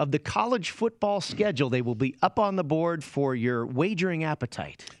 of the college football schedule. They will be up on the board for your wagering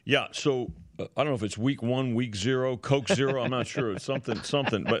appetite. Yeah, so I don't know if it's week 1, week 0, Coke 0. I'm not sure. It's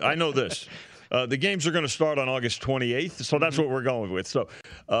something. But I know this. The games are going to start on August 28th, so that's what we're going with. So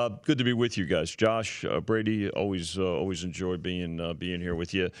good to be with you guys. Josh, Brady, always enjoy being here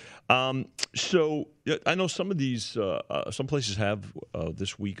with you. So I know some of these, some places have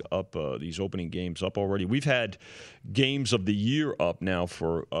this week up, these opening games up already. We've had games of the year up now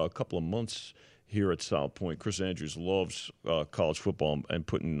for a couple of months here at South Point. Chris Andrews loves college football and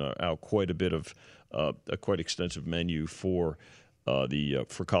putting out quite a bit of a quite extensive menu for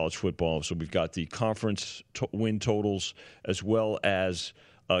college football. So we've got the conference win totals as well as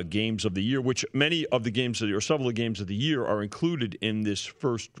games of the year, which many of the games or several of the games of the year are included in this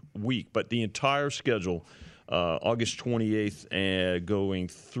first week. But the entire schedule August 28th going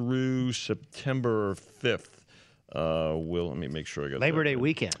through September 5th. Let me make sure I got Labor that Day right.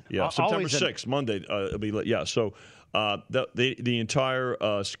 weekend. Yeah, September 6th, Monday. It'll be so. The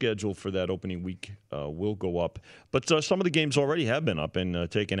entire schedule for that opening week will go up, but some of the games already have been up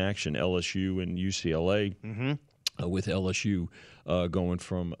and taken action. LSU and UCLA, with LSU going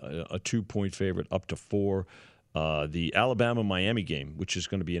from a 2-point favorite up to 4. The Alabama-Miami game, which is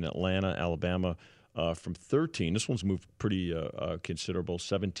going to be in Atlanta, Alabama, from 13. This one's moved pretty considerable,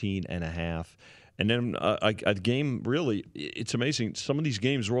 17.5. And then a game, really, it's amazing. Some of these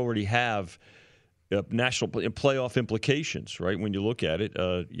games already have national playoff implications, right? When you look at it,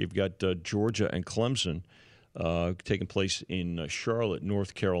 you've got Georgia and Clemson taking place in Charlotte,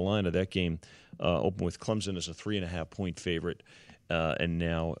 North Carolina. That game opened with Clemson as a 3.5-point favorite, and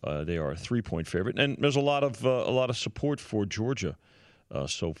now they are a 3-point favorite. And there's a lot of support for Georgia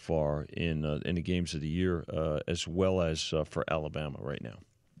so far in the games of the year, as well as for Alabama right now.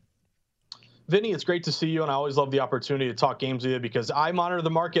 Vinny, it's great to see you, and I always love the opportunity to talk games with you because I monitor the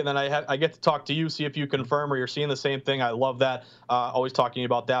market, and then I get to talk to you, see if you confirm or you're seeing the same thing. I love that, always talking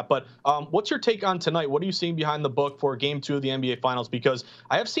about that. But what's your take on tonight? What are you seeing behind the book for Game 2 of the NBA Finals? Because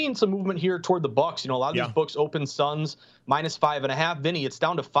I have seen some movement here toward the Bucks. A lot of these books open Suns -5.5. Vinny, it's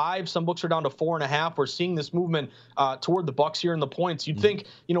down to 5. Some books are down to 4.5. We're seeing this movement toward the Bucks here in the points. You'd think,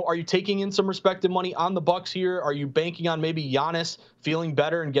 are you taking in some respective money on the Bucks here? Are you banking on maybe Giannis feeling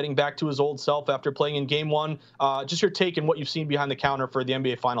better and getting back to his old self after playing in Game 1? Just your take and what you've seen behind the counter for the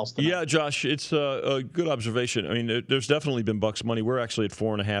NBA Finals tonight. Yeah, Josh, it's a good observation. I mean, there's definitely been Bucks money. We're actually at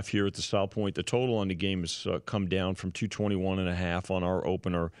 4.5 here at the South Point. The total on the game has come down from 221.5 on our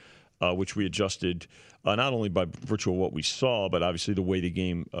opener, which we adjusted not only by virtue of what we saw, but obviously the way the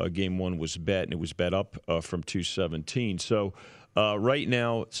game 1 was bet, and it was bet up from 217. So right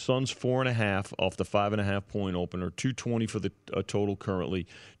now, Suns 4.5 off the 5.5-point opener, 220 for the total currently,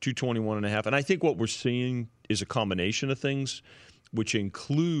 221.5. And I think what we're seeing is a combination of things, which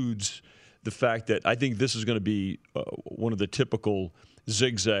includes the fact that I think this is going to be one of the typical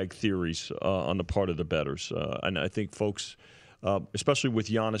zigzag theories on the part of the bettors. And I think folks, especially with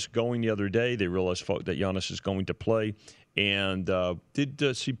Giannis going the other day, they realized that Giannis is going to play, and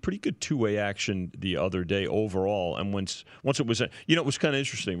did see pretty good two-way action the other day overall. And once it was, it was kind of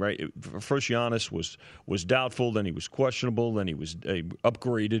interesting, right? First, Giannis was doubtful, then he was questionable, then he was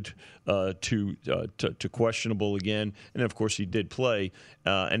upgraded to questionable again, and of course he did play.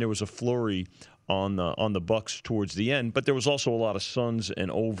 And there was a flurry on the Bucks towards the end, but there was also a lot of Suns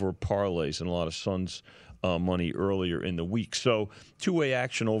and over parlays and a lot of Suns money earlier in the week. So two-way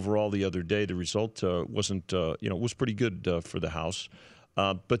action overall the other day. The result wasn't, was pretty good for the house.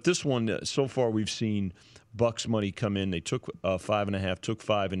 But this one, so far we've seen Bucks money come in. They took 5.5, took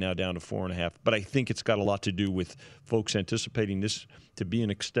 5, and now down to 4.5. But I think it's got a lot to do with folks anticipating this to be an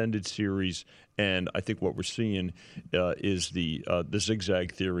extended series. And I think what we're seeing is the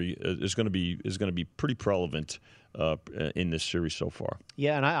zigzag theory is going to be pretty prevalent in this series so far.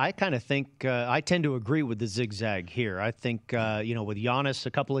 Yeah, and I kind of think I tend to agree with the zigzag here. I think, with Giannis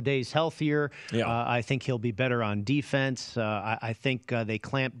a couple of days healthier, I think he'll be better on defense. I think they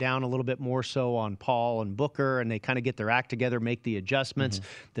clamp down a little bit more so on Paul and Booker, and they kind of get their act together, make the adjustments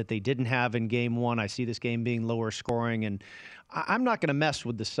that they didn't have in Game 1. I see this game being lower scoring, and I'm not going to mess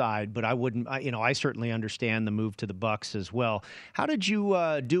with the side, but I wouldn't. I certainly understand the move to the Bucks as well. How did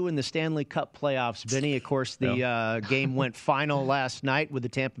you do in the Stanley Cup playoffs, Vinny? Of course, the game went final last night with the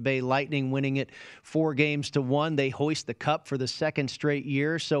Tampa Bay Lightning winning it 4-1. They hoist the cup for the second straight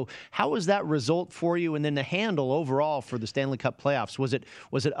year. So, how was that result for you? And then the handle overall for the Stanley Cup playoffs, was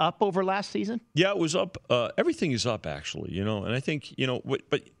it up over last season? Yeah, it was up. Everything is up actually. And I think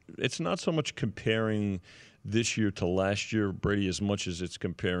but it's not so much comparing this year to last year, Brady, as much as it's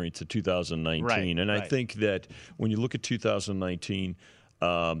comparing to 2019. Right, and I think that when you look at 2019,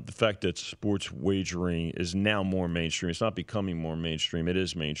 the fact that sports wagering is now more mainstream, it's not becoming more mainstream, it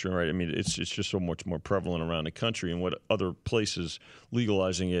is mainstream, right? I mean, it's just so much more prevalent around the country, and what other places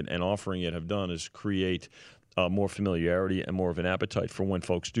legalizing it and offering it have done is create more familiarity and more of an appetite for when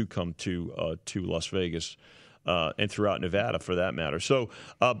folks do come to Las Vegas. And throughout Nevada, for that matter. So,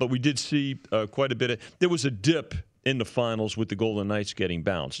 but we did see quite a bit there was a dip in the finals with the Golden Knights getting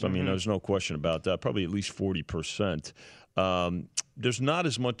bounced. I mean, there's no question about that. Probably at least 40%. There's not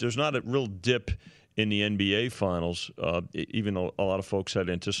a real dip in the NBA finals, even though a lot of folks had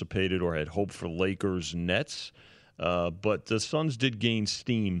anticipated or had hoped for Lakers Nets. But the Suns did gain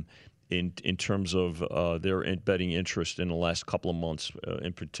steam in terms of their betting interest in the last couple of months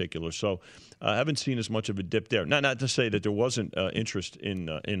in particular. So I haven't seen as much of a dip there. Not to say that there wasn't interest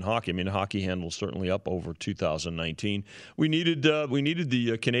in hockey. I mean, the hockey handle's certainly up over 2019. We needed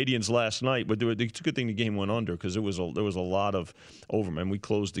the Canadians last night, but it's a good thing the game went under because there was a lot of over. Man, we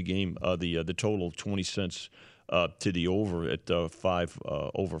closed the game, the total 20 cents to the over at 5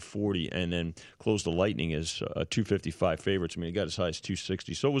 over 40, and then closed the Lightning as 255 favorites. I mean, it got as high as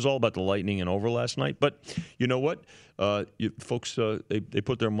 260. So it was all about the Lightning and over last night. But you know what? Folks, they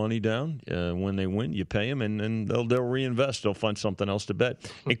put their money down. When they win, you pay them, and they'll reinvest. They'll find something else to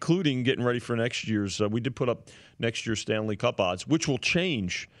bet, including getting ready for next year's. We did put up next year's Stanley Cup odds, which will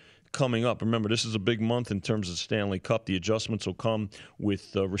change coming up. Remember, this is a big month in terms of Stanley Cup. The adjustments will come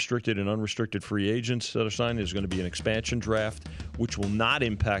with restricted and unrestricted free agents that are signed. There's going to be an expansion draft, which will not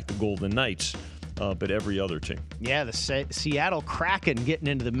impact the Golden Knights, but every other team. Yeah, the Seattle Kraken getting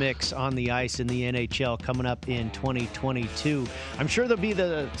into the mix on the ice in the NHL coming up in 2022. I'm sure there'll be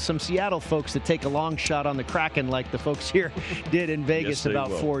some Seattle folks that take a long shot on the Kraken like the folks here did in Vegas about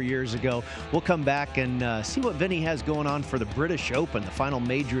 4 years ago. We'll come back and see what Vinny has going on for the British Open, the final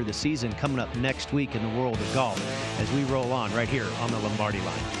major of the season, coming up next week in the world of golf as we roll on right here on the Lombardi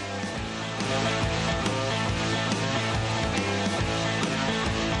Line.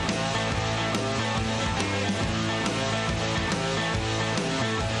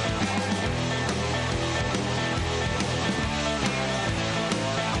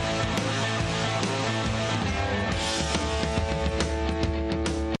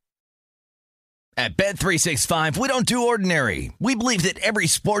 At Bet365, we don't do ordinary. We believe that every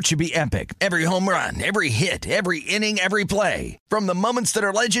sport should be epic. Every home run, every hit, every inning, every play. From the moments that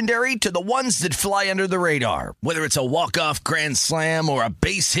are legendary to the ones that fly under the radar. Whether it's a walk-off grand slam or a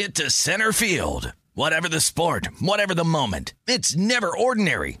base hit to center field. Whatever the sport, whatever the moment. It's never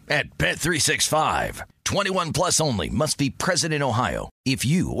ordinary at Bet365. 21 plus only. Must be present in Ohio. If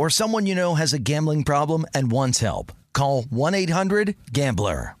you or someone you know has a gambling problem and wants help, call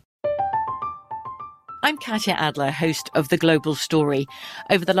 1-800-GAMBLER. I'm Katya Adler, host of The Global Story.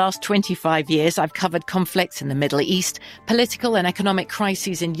 Over the last 25 years, I've covered conflicts in the Middle East, political and economic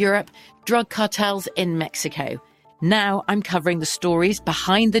crises in Europe, drug cartels in Mexico. Now I'm covering the stories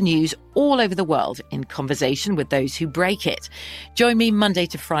behind the news all over the world in conversation with those who break it. Join me Monday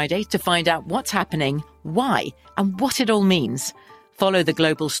to Friday to find out what's happening, why, and what it all means. Follow The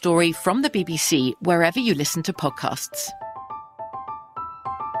Global Story from the BBC wherever you listen to podcasts.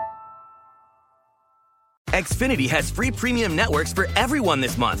 Xfinity has free premium networks for everyone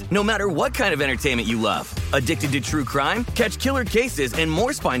this month, no matter what kind of entertainment you love. Addicted to true crime? Catch killer cases and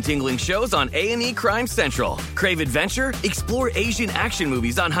more spine-tingling shows on A&E Crime Central. Crave adventure? Explore Asian action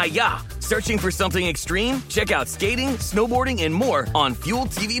movies on Hi-YAH. Searching for something extreme? Check out skating, snowboarding, and more on Fuel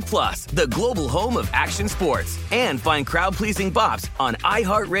TV Plus, the global home of action sports. And find crowd-pleasing bops on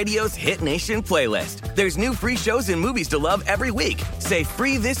iHeartRadio's Hit Nation playlist. There's new free shows and movies to love every week. Say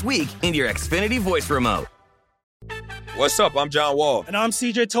free this week in your Xfinity voice remote. What's up? I'm John Wall. And I'm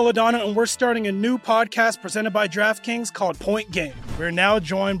CJ Toledano, and we're starting a new podcast presented by DraftKings called Point Game. We're now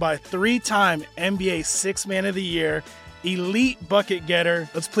joined by three-time NBA Sixth Man of the Year, elite bucket getter.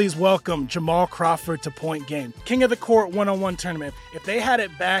 Let's please welcome Jamal Crawford to Point Game. King of the Court one-on-one tournament. If they had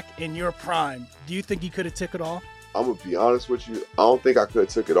it back in your prime, do you think you could have took it all? I'm going to be honest with you. I don't think I could have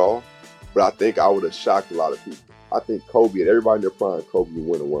took it all, but I think I would have shocked a lot of people. I think Kobe and everybody in their prime, Kobe would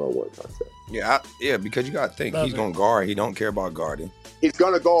win a one-on-one contest. Yeah, because you got to think, he's going to guard. He don't care about guarding. He's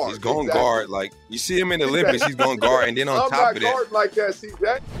going to guard. He's going to guard. Like, you see him in the Olympics, he's going to guard. And then on top of that. I'm not guarding like that,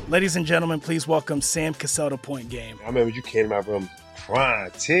 CJ. Ladies and gentlemen, please welcome Sam Cassell to Point Game. I remember you came out from crying,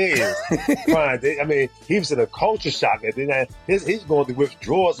 tears. I mean, he was in a culture shock. And then he's going through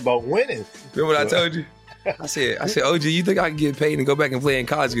withdrawals about winning. Remember what I told you? I said, OG, you think I can get paid and go back and play in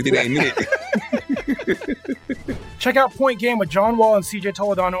college because it ain't it? Check out Point Game with John Wall and CJ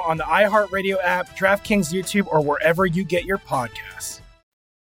Toledano on the iHeartRadio app, DraftKings YouTube, or wherever you get your podcasts.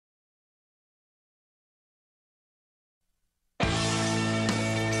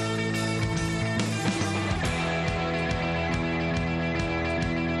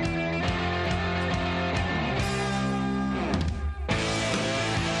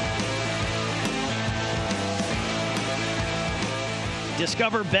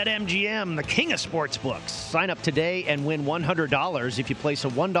 Discover BetMGM, the king of sportsbooks. Sign up today and win $100 if you place a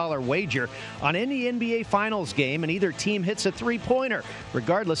 $1 wager on any NBA Finals game and either team hits a three-pointer,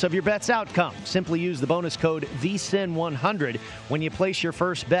 regardless of your bet's outcome. Simply use the bonus code VSIN100 when you place your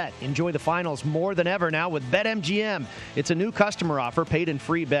first bet. Enjoy the finals more than ever now with BetMGM. It's a new customer offer, paid in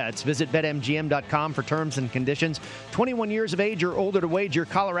free bets. Visit BetMGM.com for terms and conditions. 21 years of age or older to wager.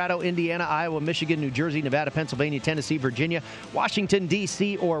 Colorado, Indiana, Iowa, Michigan, New Jersey, Nevada, Pennsylvania, Tennessee, Virginia, Washington,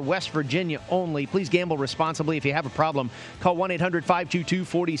 D.C., or West Virginia only. Please gamble responsibly. If you have a problem, call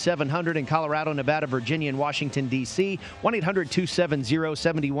 1-800-522-4700 in Colorado, Nevada, Virginia, and Washington, D.C.,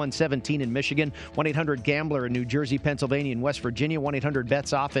 1-800-270-7117 in Michigan, 1-800-GAMBLER in New Jersey, Pennsylvania, and West Virginia,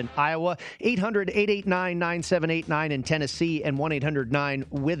 1-800-BETS-OFF in Iowa, 800-889-9789 in Tennessee, and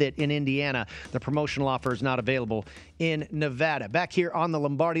 1-800-9-WITH-IT in Indiana. The promotional offer is not available in Nevada. Back here on the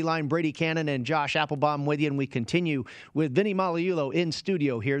Lombardi line, Brady Cannon and Josh Applebaum with you, and we continue with Vinny Magliulo in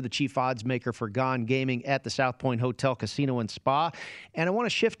studio here, the chief odds maker for Gone Gaming at the South Point Hotel, Casino, and Spa. And I want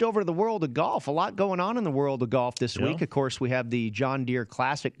to shift over to the world of golf. A lot going on in the world of golf this week. Of course, we have the John Deere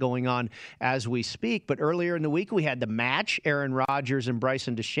Classic going on as we speak, but earlier in the week we had the match, Aaron Rodgers and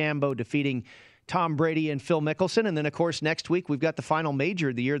Bryson DeChambeau defeating Tom Brady and Phil Mickelson. And then, of course, next week we've got the final major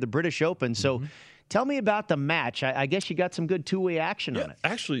of the year, the British Open. So tell me about the match. I guess you got some good two-way action on it.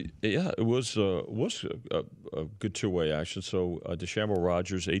 Actually, it was a good two-way action. So DeChambeau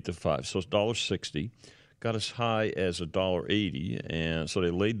Rodgers 8-5, so it's $1.60. Got as high as $1.80, and so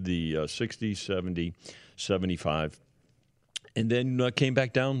they laid the 60, 70, 75. And then came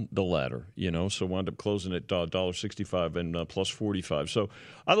back down the ladder, so wound up closing at $1.65 and plus 45. So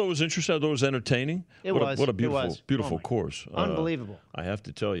I thought it was interesting. I thought it was entertaining. What a beautiful course. Unbelievable. I have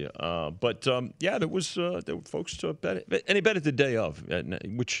to tell you. But there were folks to bet it. And they bet it the day of,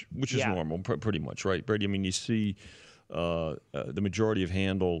 which is normal, pretty much, right, Brady? I mean, you see the majority of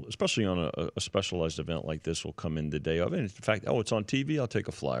handle, especially on a specialized event like this, will come in the day of. And in fact, it's on TV, I'll take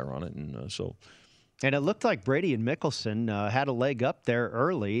a flyer on it. And so... And it looked like Brady and Mickelson had a leg up there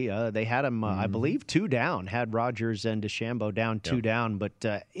early. They had him, I believe, 2 down, had Rodgers and DeChambeau down 2 down. But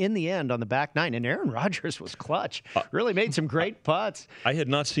in the end, on the back 9, and Aaron Rodgers was clutch. Really made some great putts. I had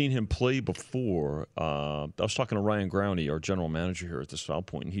not seen him play before. I was talking to Ryan Growney, our general manager here at the South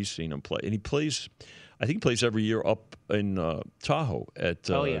Point, and he's seen him play. And he plays, I think he plays every year up in Tahoe at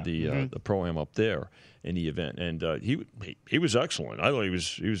the Pro-Am up there in the event. And he was excellent. I thought he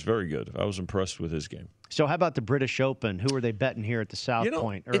was very good. I was impressed with his game. So how about the British Open? Who were they betting here at the South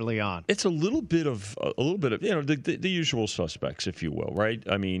Point early on? It's a little bit of the usual suspects, if you will, right?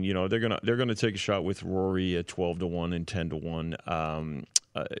 I mean, they're gonna take a shot with Rory at 12-1 and 10-1.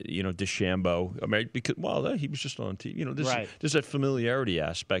 DeChambeau. I mean, because he was just on TV. There's that familiarity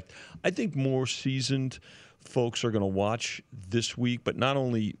aspect. I think more seasoned folks are going to watch this week, but not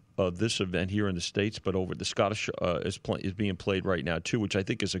only this event here in the States, but over the Scottish is being played right now too, which I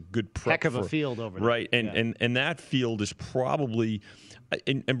think is a good prep. Heck of a field over there. Right, and that field is probably,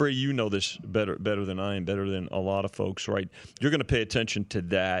 and Brady, you know this better than I am, better than a lot of folks, right? You're going to pay attention to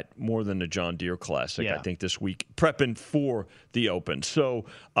that more than the John Deere Classic, I think, this week, prepping for the Open. So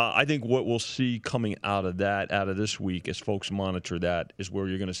I think what we'll see coming out of this week, as folks monitor that, is where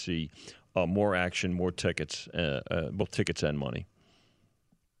you're going to see more action, more tickets, both tickets and money.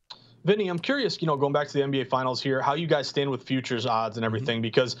 Vinny, I'm curious, going back to the NBA Finals here, how you guys stand with futures odds and everything,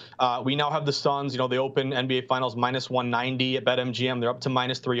 because we now have the Suns, they open NBA Finals minus 190 at BetMGM. They're up to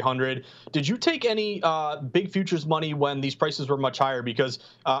minus 300. Did you take any big futures money when these prices were much higher? Because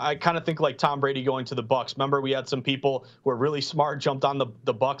I kind of think like Tom Brady going to the Bucks. Remember, we had some people who were really smart, jumped on the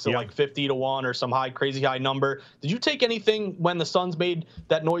Bucks at like 50-1 or some crazy high number. Did you take anything when the Suns made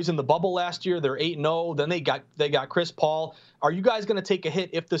that noise in the bubble last year? They're 8-0. Then they got Chris Paul. Are you guys going to take a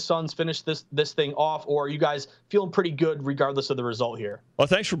hit if the Suns finish this thing off, or are you guys feeling pretty good regardless of the result here? Well,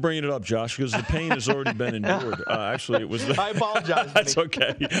 thanks for bringing it up, Josh, because the pain has already been endured. Actually, it was. I apologize. That's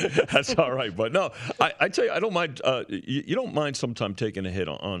okay. That's all right. But no, I tell you, I don't mind. You don't mind sometimes taking a hit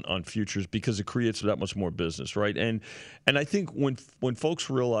on futures because it creates that much more business, right? And I think when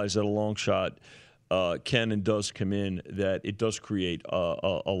folks realize that a long shot can and does come in, that it does create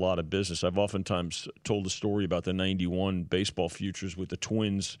a lot of business. I've oftentimes told the story about the 91 baseball futures with the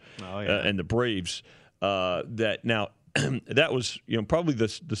Twins and the Braves. That now that was probably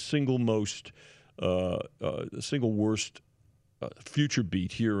the single worst future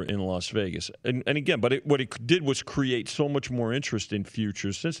beat here in Las Vegas. And again, but what it did was create so much more interest in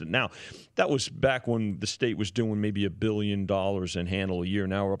futures since then. Now, that was back when the state was doing maybe $1 billion in handle a year.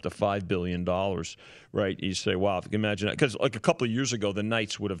 Now we're up to $5 billion, right? You say, wow, if you can imagine that. Because like a couple of years ago, the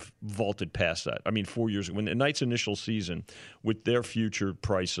Knights would have vaulted past that. I mean, 4 years ago, when the Knights' initial season with their future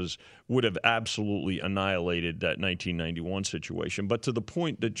prices would have absolutely annihilated that 1991 situation. But to the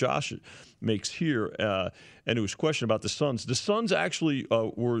point that Josh makes here, and it was a question about the Suns actually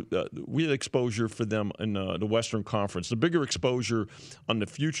we had exposure for them in the Western Conference. The bigger exposure on the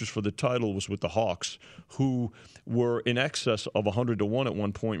futures for the title was with the Hawks, who were in excess of 100-1 at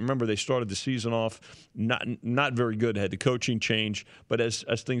one point. Remember, they started the season off not very good, had the coaching change, but as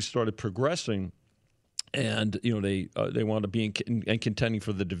things started progressing, and they wound up being and contending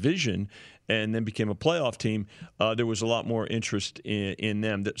for the division, and then became a playoff team. There was a lot more interest in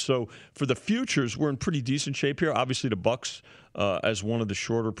them. So for the futures, we're in pretty decent shape here. Obviously, the Bucks as one of the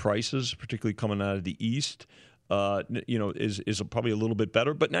shorter prices, particularly coming out of the East, is probably a little bit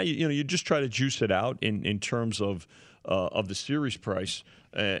better. But now you just try to juice it out in terms of the series price.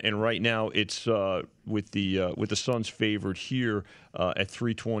 And right now it's with the Suns favored here at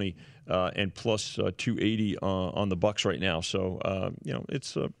 320 and plus 280 on the Bucks right now. So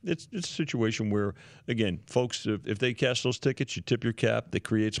it's a situation where, again, folks, if they cash those tickets, you tip your cap. That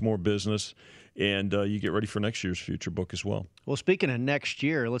creates more business. And you get ready for next year's future book as well. Well, speaking of next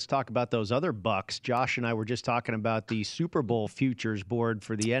year, let's talk about those other Bucks. Josh and I were just talking about the Super Bowl futures board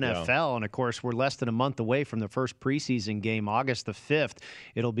for the NFL. Yeah. And, of course, we're less than a month away from the first preseason game, August the 5th.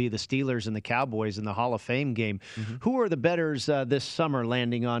 It'll be the Steelers and the Cowboys in the Hall of Fame game. Mm-hmm. Who are the bettors this summer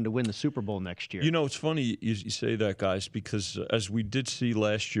landing on to win the Super Bowl next year? It's funny you say that, guys, because as we did see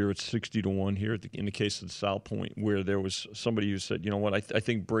last year, it's 60-1 here in the case of the South Point, where there was somebody who said, you know what, I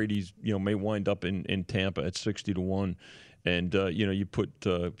think Brady's may wind up in Tampa at 60-1, and you put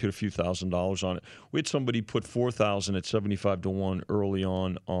a few $1,000s on it. We had somebody put $4,000 at 75-1 early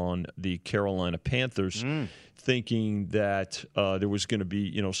on the Carolina Panthers, thinking that there was going to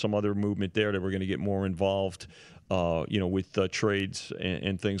be some other movement there, that we're going to get more involved. With trades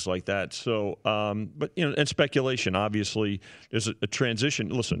and things like that. So, and speculation. Obviously, there's a transition.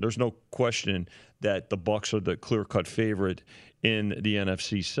 Listen, there's no question that the Bucs are the clear-cut favorite in the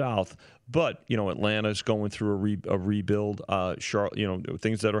NFC South. But Atlanta's going through a rebuild. Charlotte,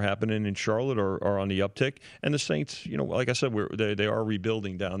 things that are happening in Charlotte are on the uptick, and the Saints, like I said, they are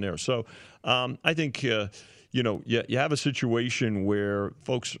rebuilding down there. So, I think. You have a situation where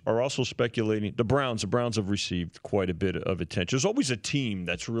folks are also speculating. The Browns have received quite a bit of attention. There's always a team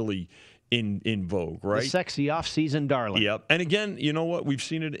that's really in vogue, right? The sexy off-season darling. Yep. And again, you know what? We've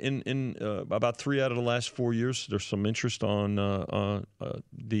seen it in about 3 out of the last 4 years. There's some interest on the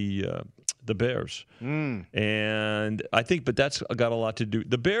Bears. And I think, but that's got a lot to do.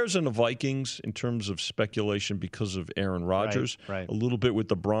 The Bears and the Vikings in terms of speculation because of Aaron Rodgers. Right. A little bit with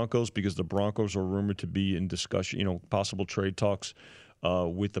the Broncos because the Broncos are rumored to be in discussion, possible trade talks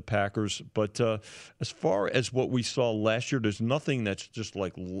with the Packers. But as far as what we saw last year, there's nothing that's just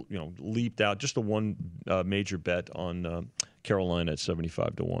leaped out. Just the one major bet on Carolina at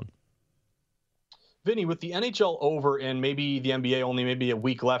 75-1. Vinny, with the NHL over and maybe the NBA only maybe a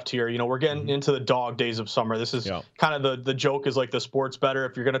week left here, we're getting into the dog days of summer. This is kind of the joke is like the sports better.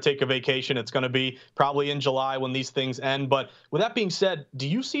 If you're going to take a vacation, it's going to be probably in July when these things end. But with that being said, do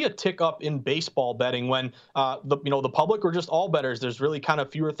you see a tick up in baseball betting when the public or just all bettors, there's really kind of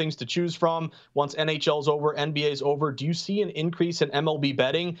fewer things to choose from once NHL's over, NBA's over? Do you see an increase in MLB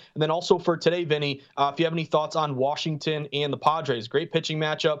betting? And then also for today, Vinny, if you have any thoughts on Washington and the Padres, great pitching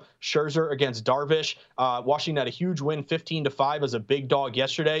matchup, Scherzer against Darvish. Washington had a huge win, 15-5 as a big dog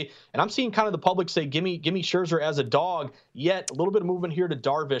yesterday. And I'm seeing kind of the public say, give me Scherzer as a dog, yet a little bit of movement here to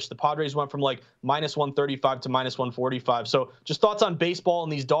Darvish. The Padres went from like -135 to -145. So just thoughts on baseball in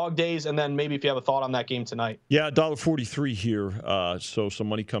these dog days, and then maybe if you have a thought on that game tonight. Yeah, $1.43 here. So some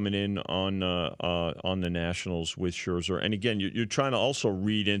money coming in on the Nationals with Scherzer. And again, you're trying to also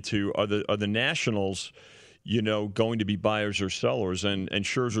read into are the Nationals going to be buyers or sellers, and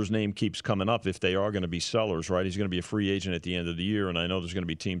Scherzer's name keeps coming up if they are going to be sellers, right? He's going to be a free agent at the end of the year, and I know there's going to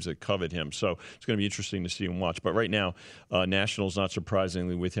be teams that covet him. So it's going to be interesting to see him watch. But right now, Nationals, not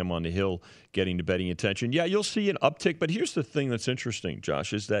surprisingly, with him on the hill, getting the betting attention. Yeah, you'll see an uptick, but here's the thing that's interesting,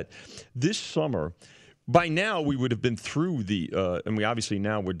 Josh, is that this summer, by now, we would have been through and we obviously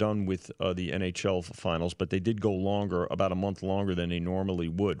now we're done with the NHL finals, but they did go longer, about a month longer than they normally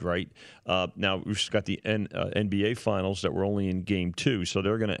would, right? Now, we've got the NBA finals that were only in game 2, so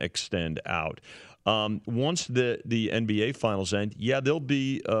they're going to extend out. Once the NBA finals end, there'll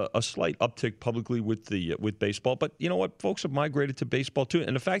be a slight uptick publicly with baseball. But you know what? Folks have migrated to baseball too,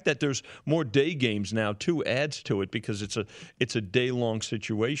 and the fact that there's more day games now too adds to it because it's a day-long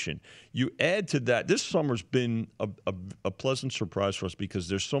situation. You add to that, this summer's been a pleasant surprise for us because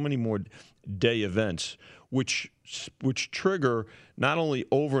there's so many more day events, which trigger not only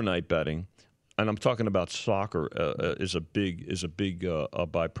overnight betting. And I'm talking about soccer is a big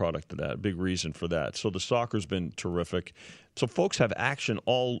byproduct of that, a big reason for that. So the soccer's been terrific. So folks have action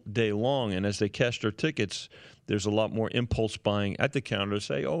all day long, and as they cash their tickets, there's a lot more impulse buying at the counter to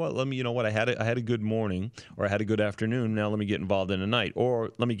say, oh, well, let me, you know what, I had a good morning or I had a good afternoon. Now let me get involved in the night, or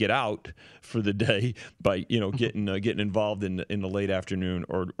let me get out for the day by getting involved in the late afternoon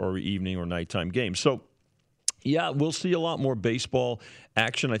or evening or nighttime games. So. Yeah, we'll see a lot more baseball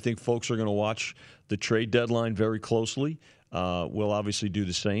action. I think folks are going to watch the trade deadline very closely. We'll obviously do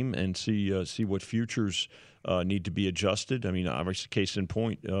the same and see what futures need to be adjusted. I mean, obviously, case in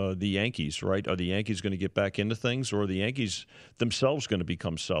point, the Yankees, right? Are the Yankees going to get back into things, or are the Yankees themselves going to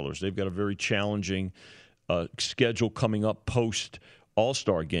become sellers? They've got a very challenging schedule coming up post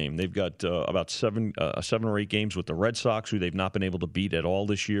All-Star game. They've got about 7 or 8 games with the Red Sox, who they've not been able to beat at all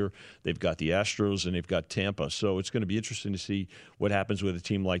this year. They've got the Astros, and they've got Tampa. So it's going to be interesting to see what happens with a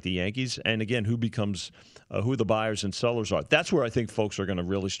team like the Yankees. And, again, who the buyers and sellers are. That's where I think folks are going to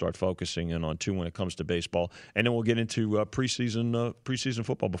really start focusing in on, too, when it comes to baseball. And then we'll get into preseason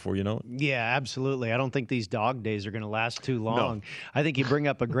football before you know it. Yeah, absolutely. I don't think these dog days are going to last too long. No. I think you bring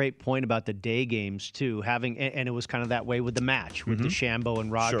up a great point about the day games, too, and it was kind of that way with the match, with DeChambeau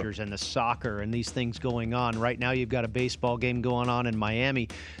and Rogers and the soccer and these things going on. Right now you've got a baseball game going on in Miami.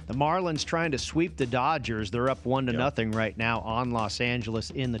 The Marlins trying to sweep the Dodgers. They're up 1-0 right now on Los Angeles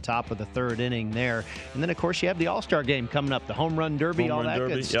in the top of the third inning there. And then, of course, you have the All-Star game coming up, the Home Run Derby,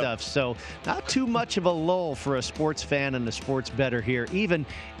 good stuff. So not too much of a lull for a sports fan and a sports bettor here, even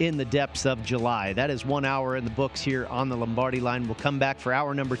in the depths of July. That is 1 hour in the books here on the Lombardi Line. We'll come back for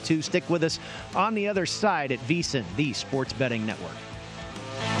hour number 2. Stick with us on the other side at VSiN, the Sports Betting Network.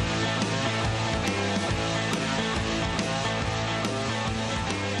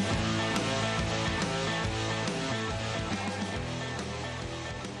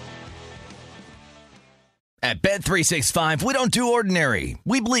 At Bet365, we don't do ordinary.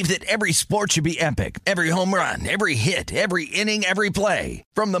 We believe that every sport should be epic. Every home run, every hit, every inning, every play.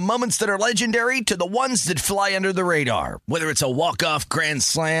 From the moments that are legendary to the ones that fly under the radar. Whether it's a walk-off grand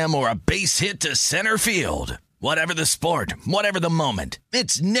slam or a base hit to center field. Whatever the sport, whatever the moment.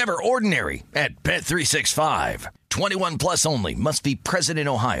 It's never ordinary at Bet365. 21 plus only. Must be present in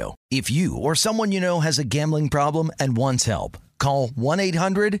Ohio. If you or someone you know has a gambling problem and wants help, call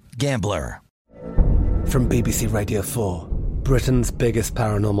 1-800-GAMBLER. From BBC Radio 4, Britain's biggest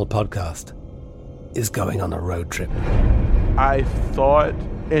paranormal podcast is going on a road trip. I thought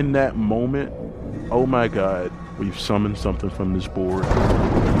in that moment, oh my God, we've summoned something from this board.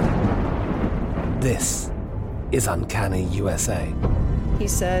 This is Uncanny USA. He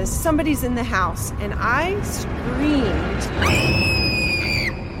says, somebody's in the house, and I screamed.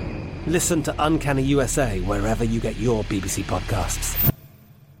 Listen to Uncanny USA wherever you get your BBC podcasts,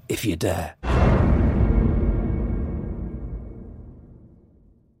 if you dare.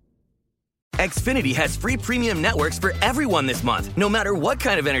 Xfinity has free premium networks for everyone this month, no matter what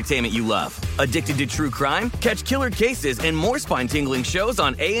kind of entertainment you love. Addicted to true crime? Catch killer cases and more spine-tingling shows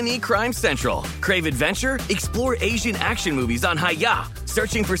on A&E Crime Central. Crave adventure? Explore Asian action movies on Hi-YAH.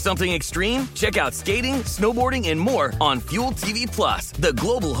 Searching for something extreme? Check out skating, snowboarding, and more on Fuel TV Plus, the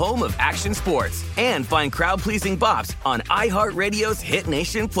global home of action sports. And find crowd-pleasing bops on iHeartRadio's Hit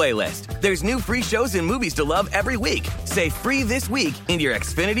Nation playlist. There's new free shows and movies to love every week. Say free this week in your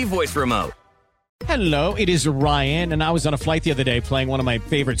Xfinity voice remote. Hello, it is Ryan, and I was on a flight the other day playing one of my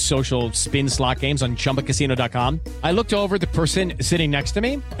favorite social spin slot games on ChumbaCasino.com. I looked over at the person sitting next to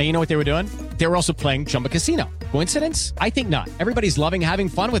me, and you know what they were doing? They were also playing Chumba Casino. Coincidence? I think not. Everybody's loving having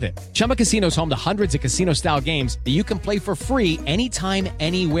fun with it. Chumba Casino is home to hundreds of casino-style games that you can play for free anytime,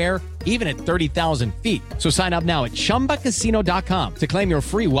 anywhere, even at 30,000 feet. So sign up now at ChumbaCasino.com to claim your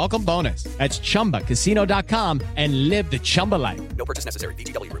free welcome bonus. That's ChumbaCasino.com and live the Chumba life. No purchase necessary.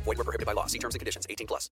 VGW. Void where prohibited by law. See terms and conditions. 18+.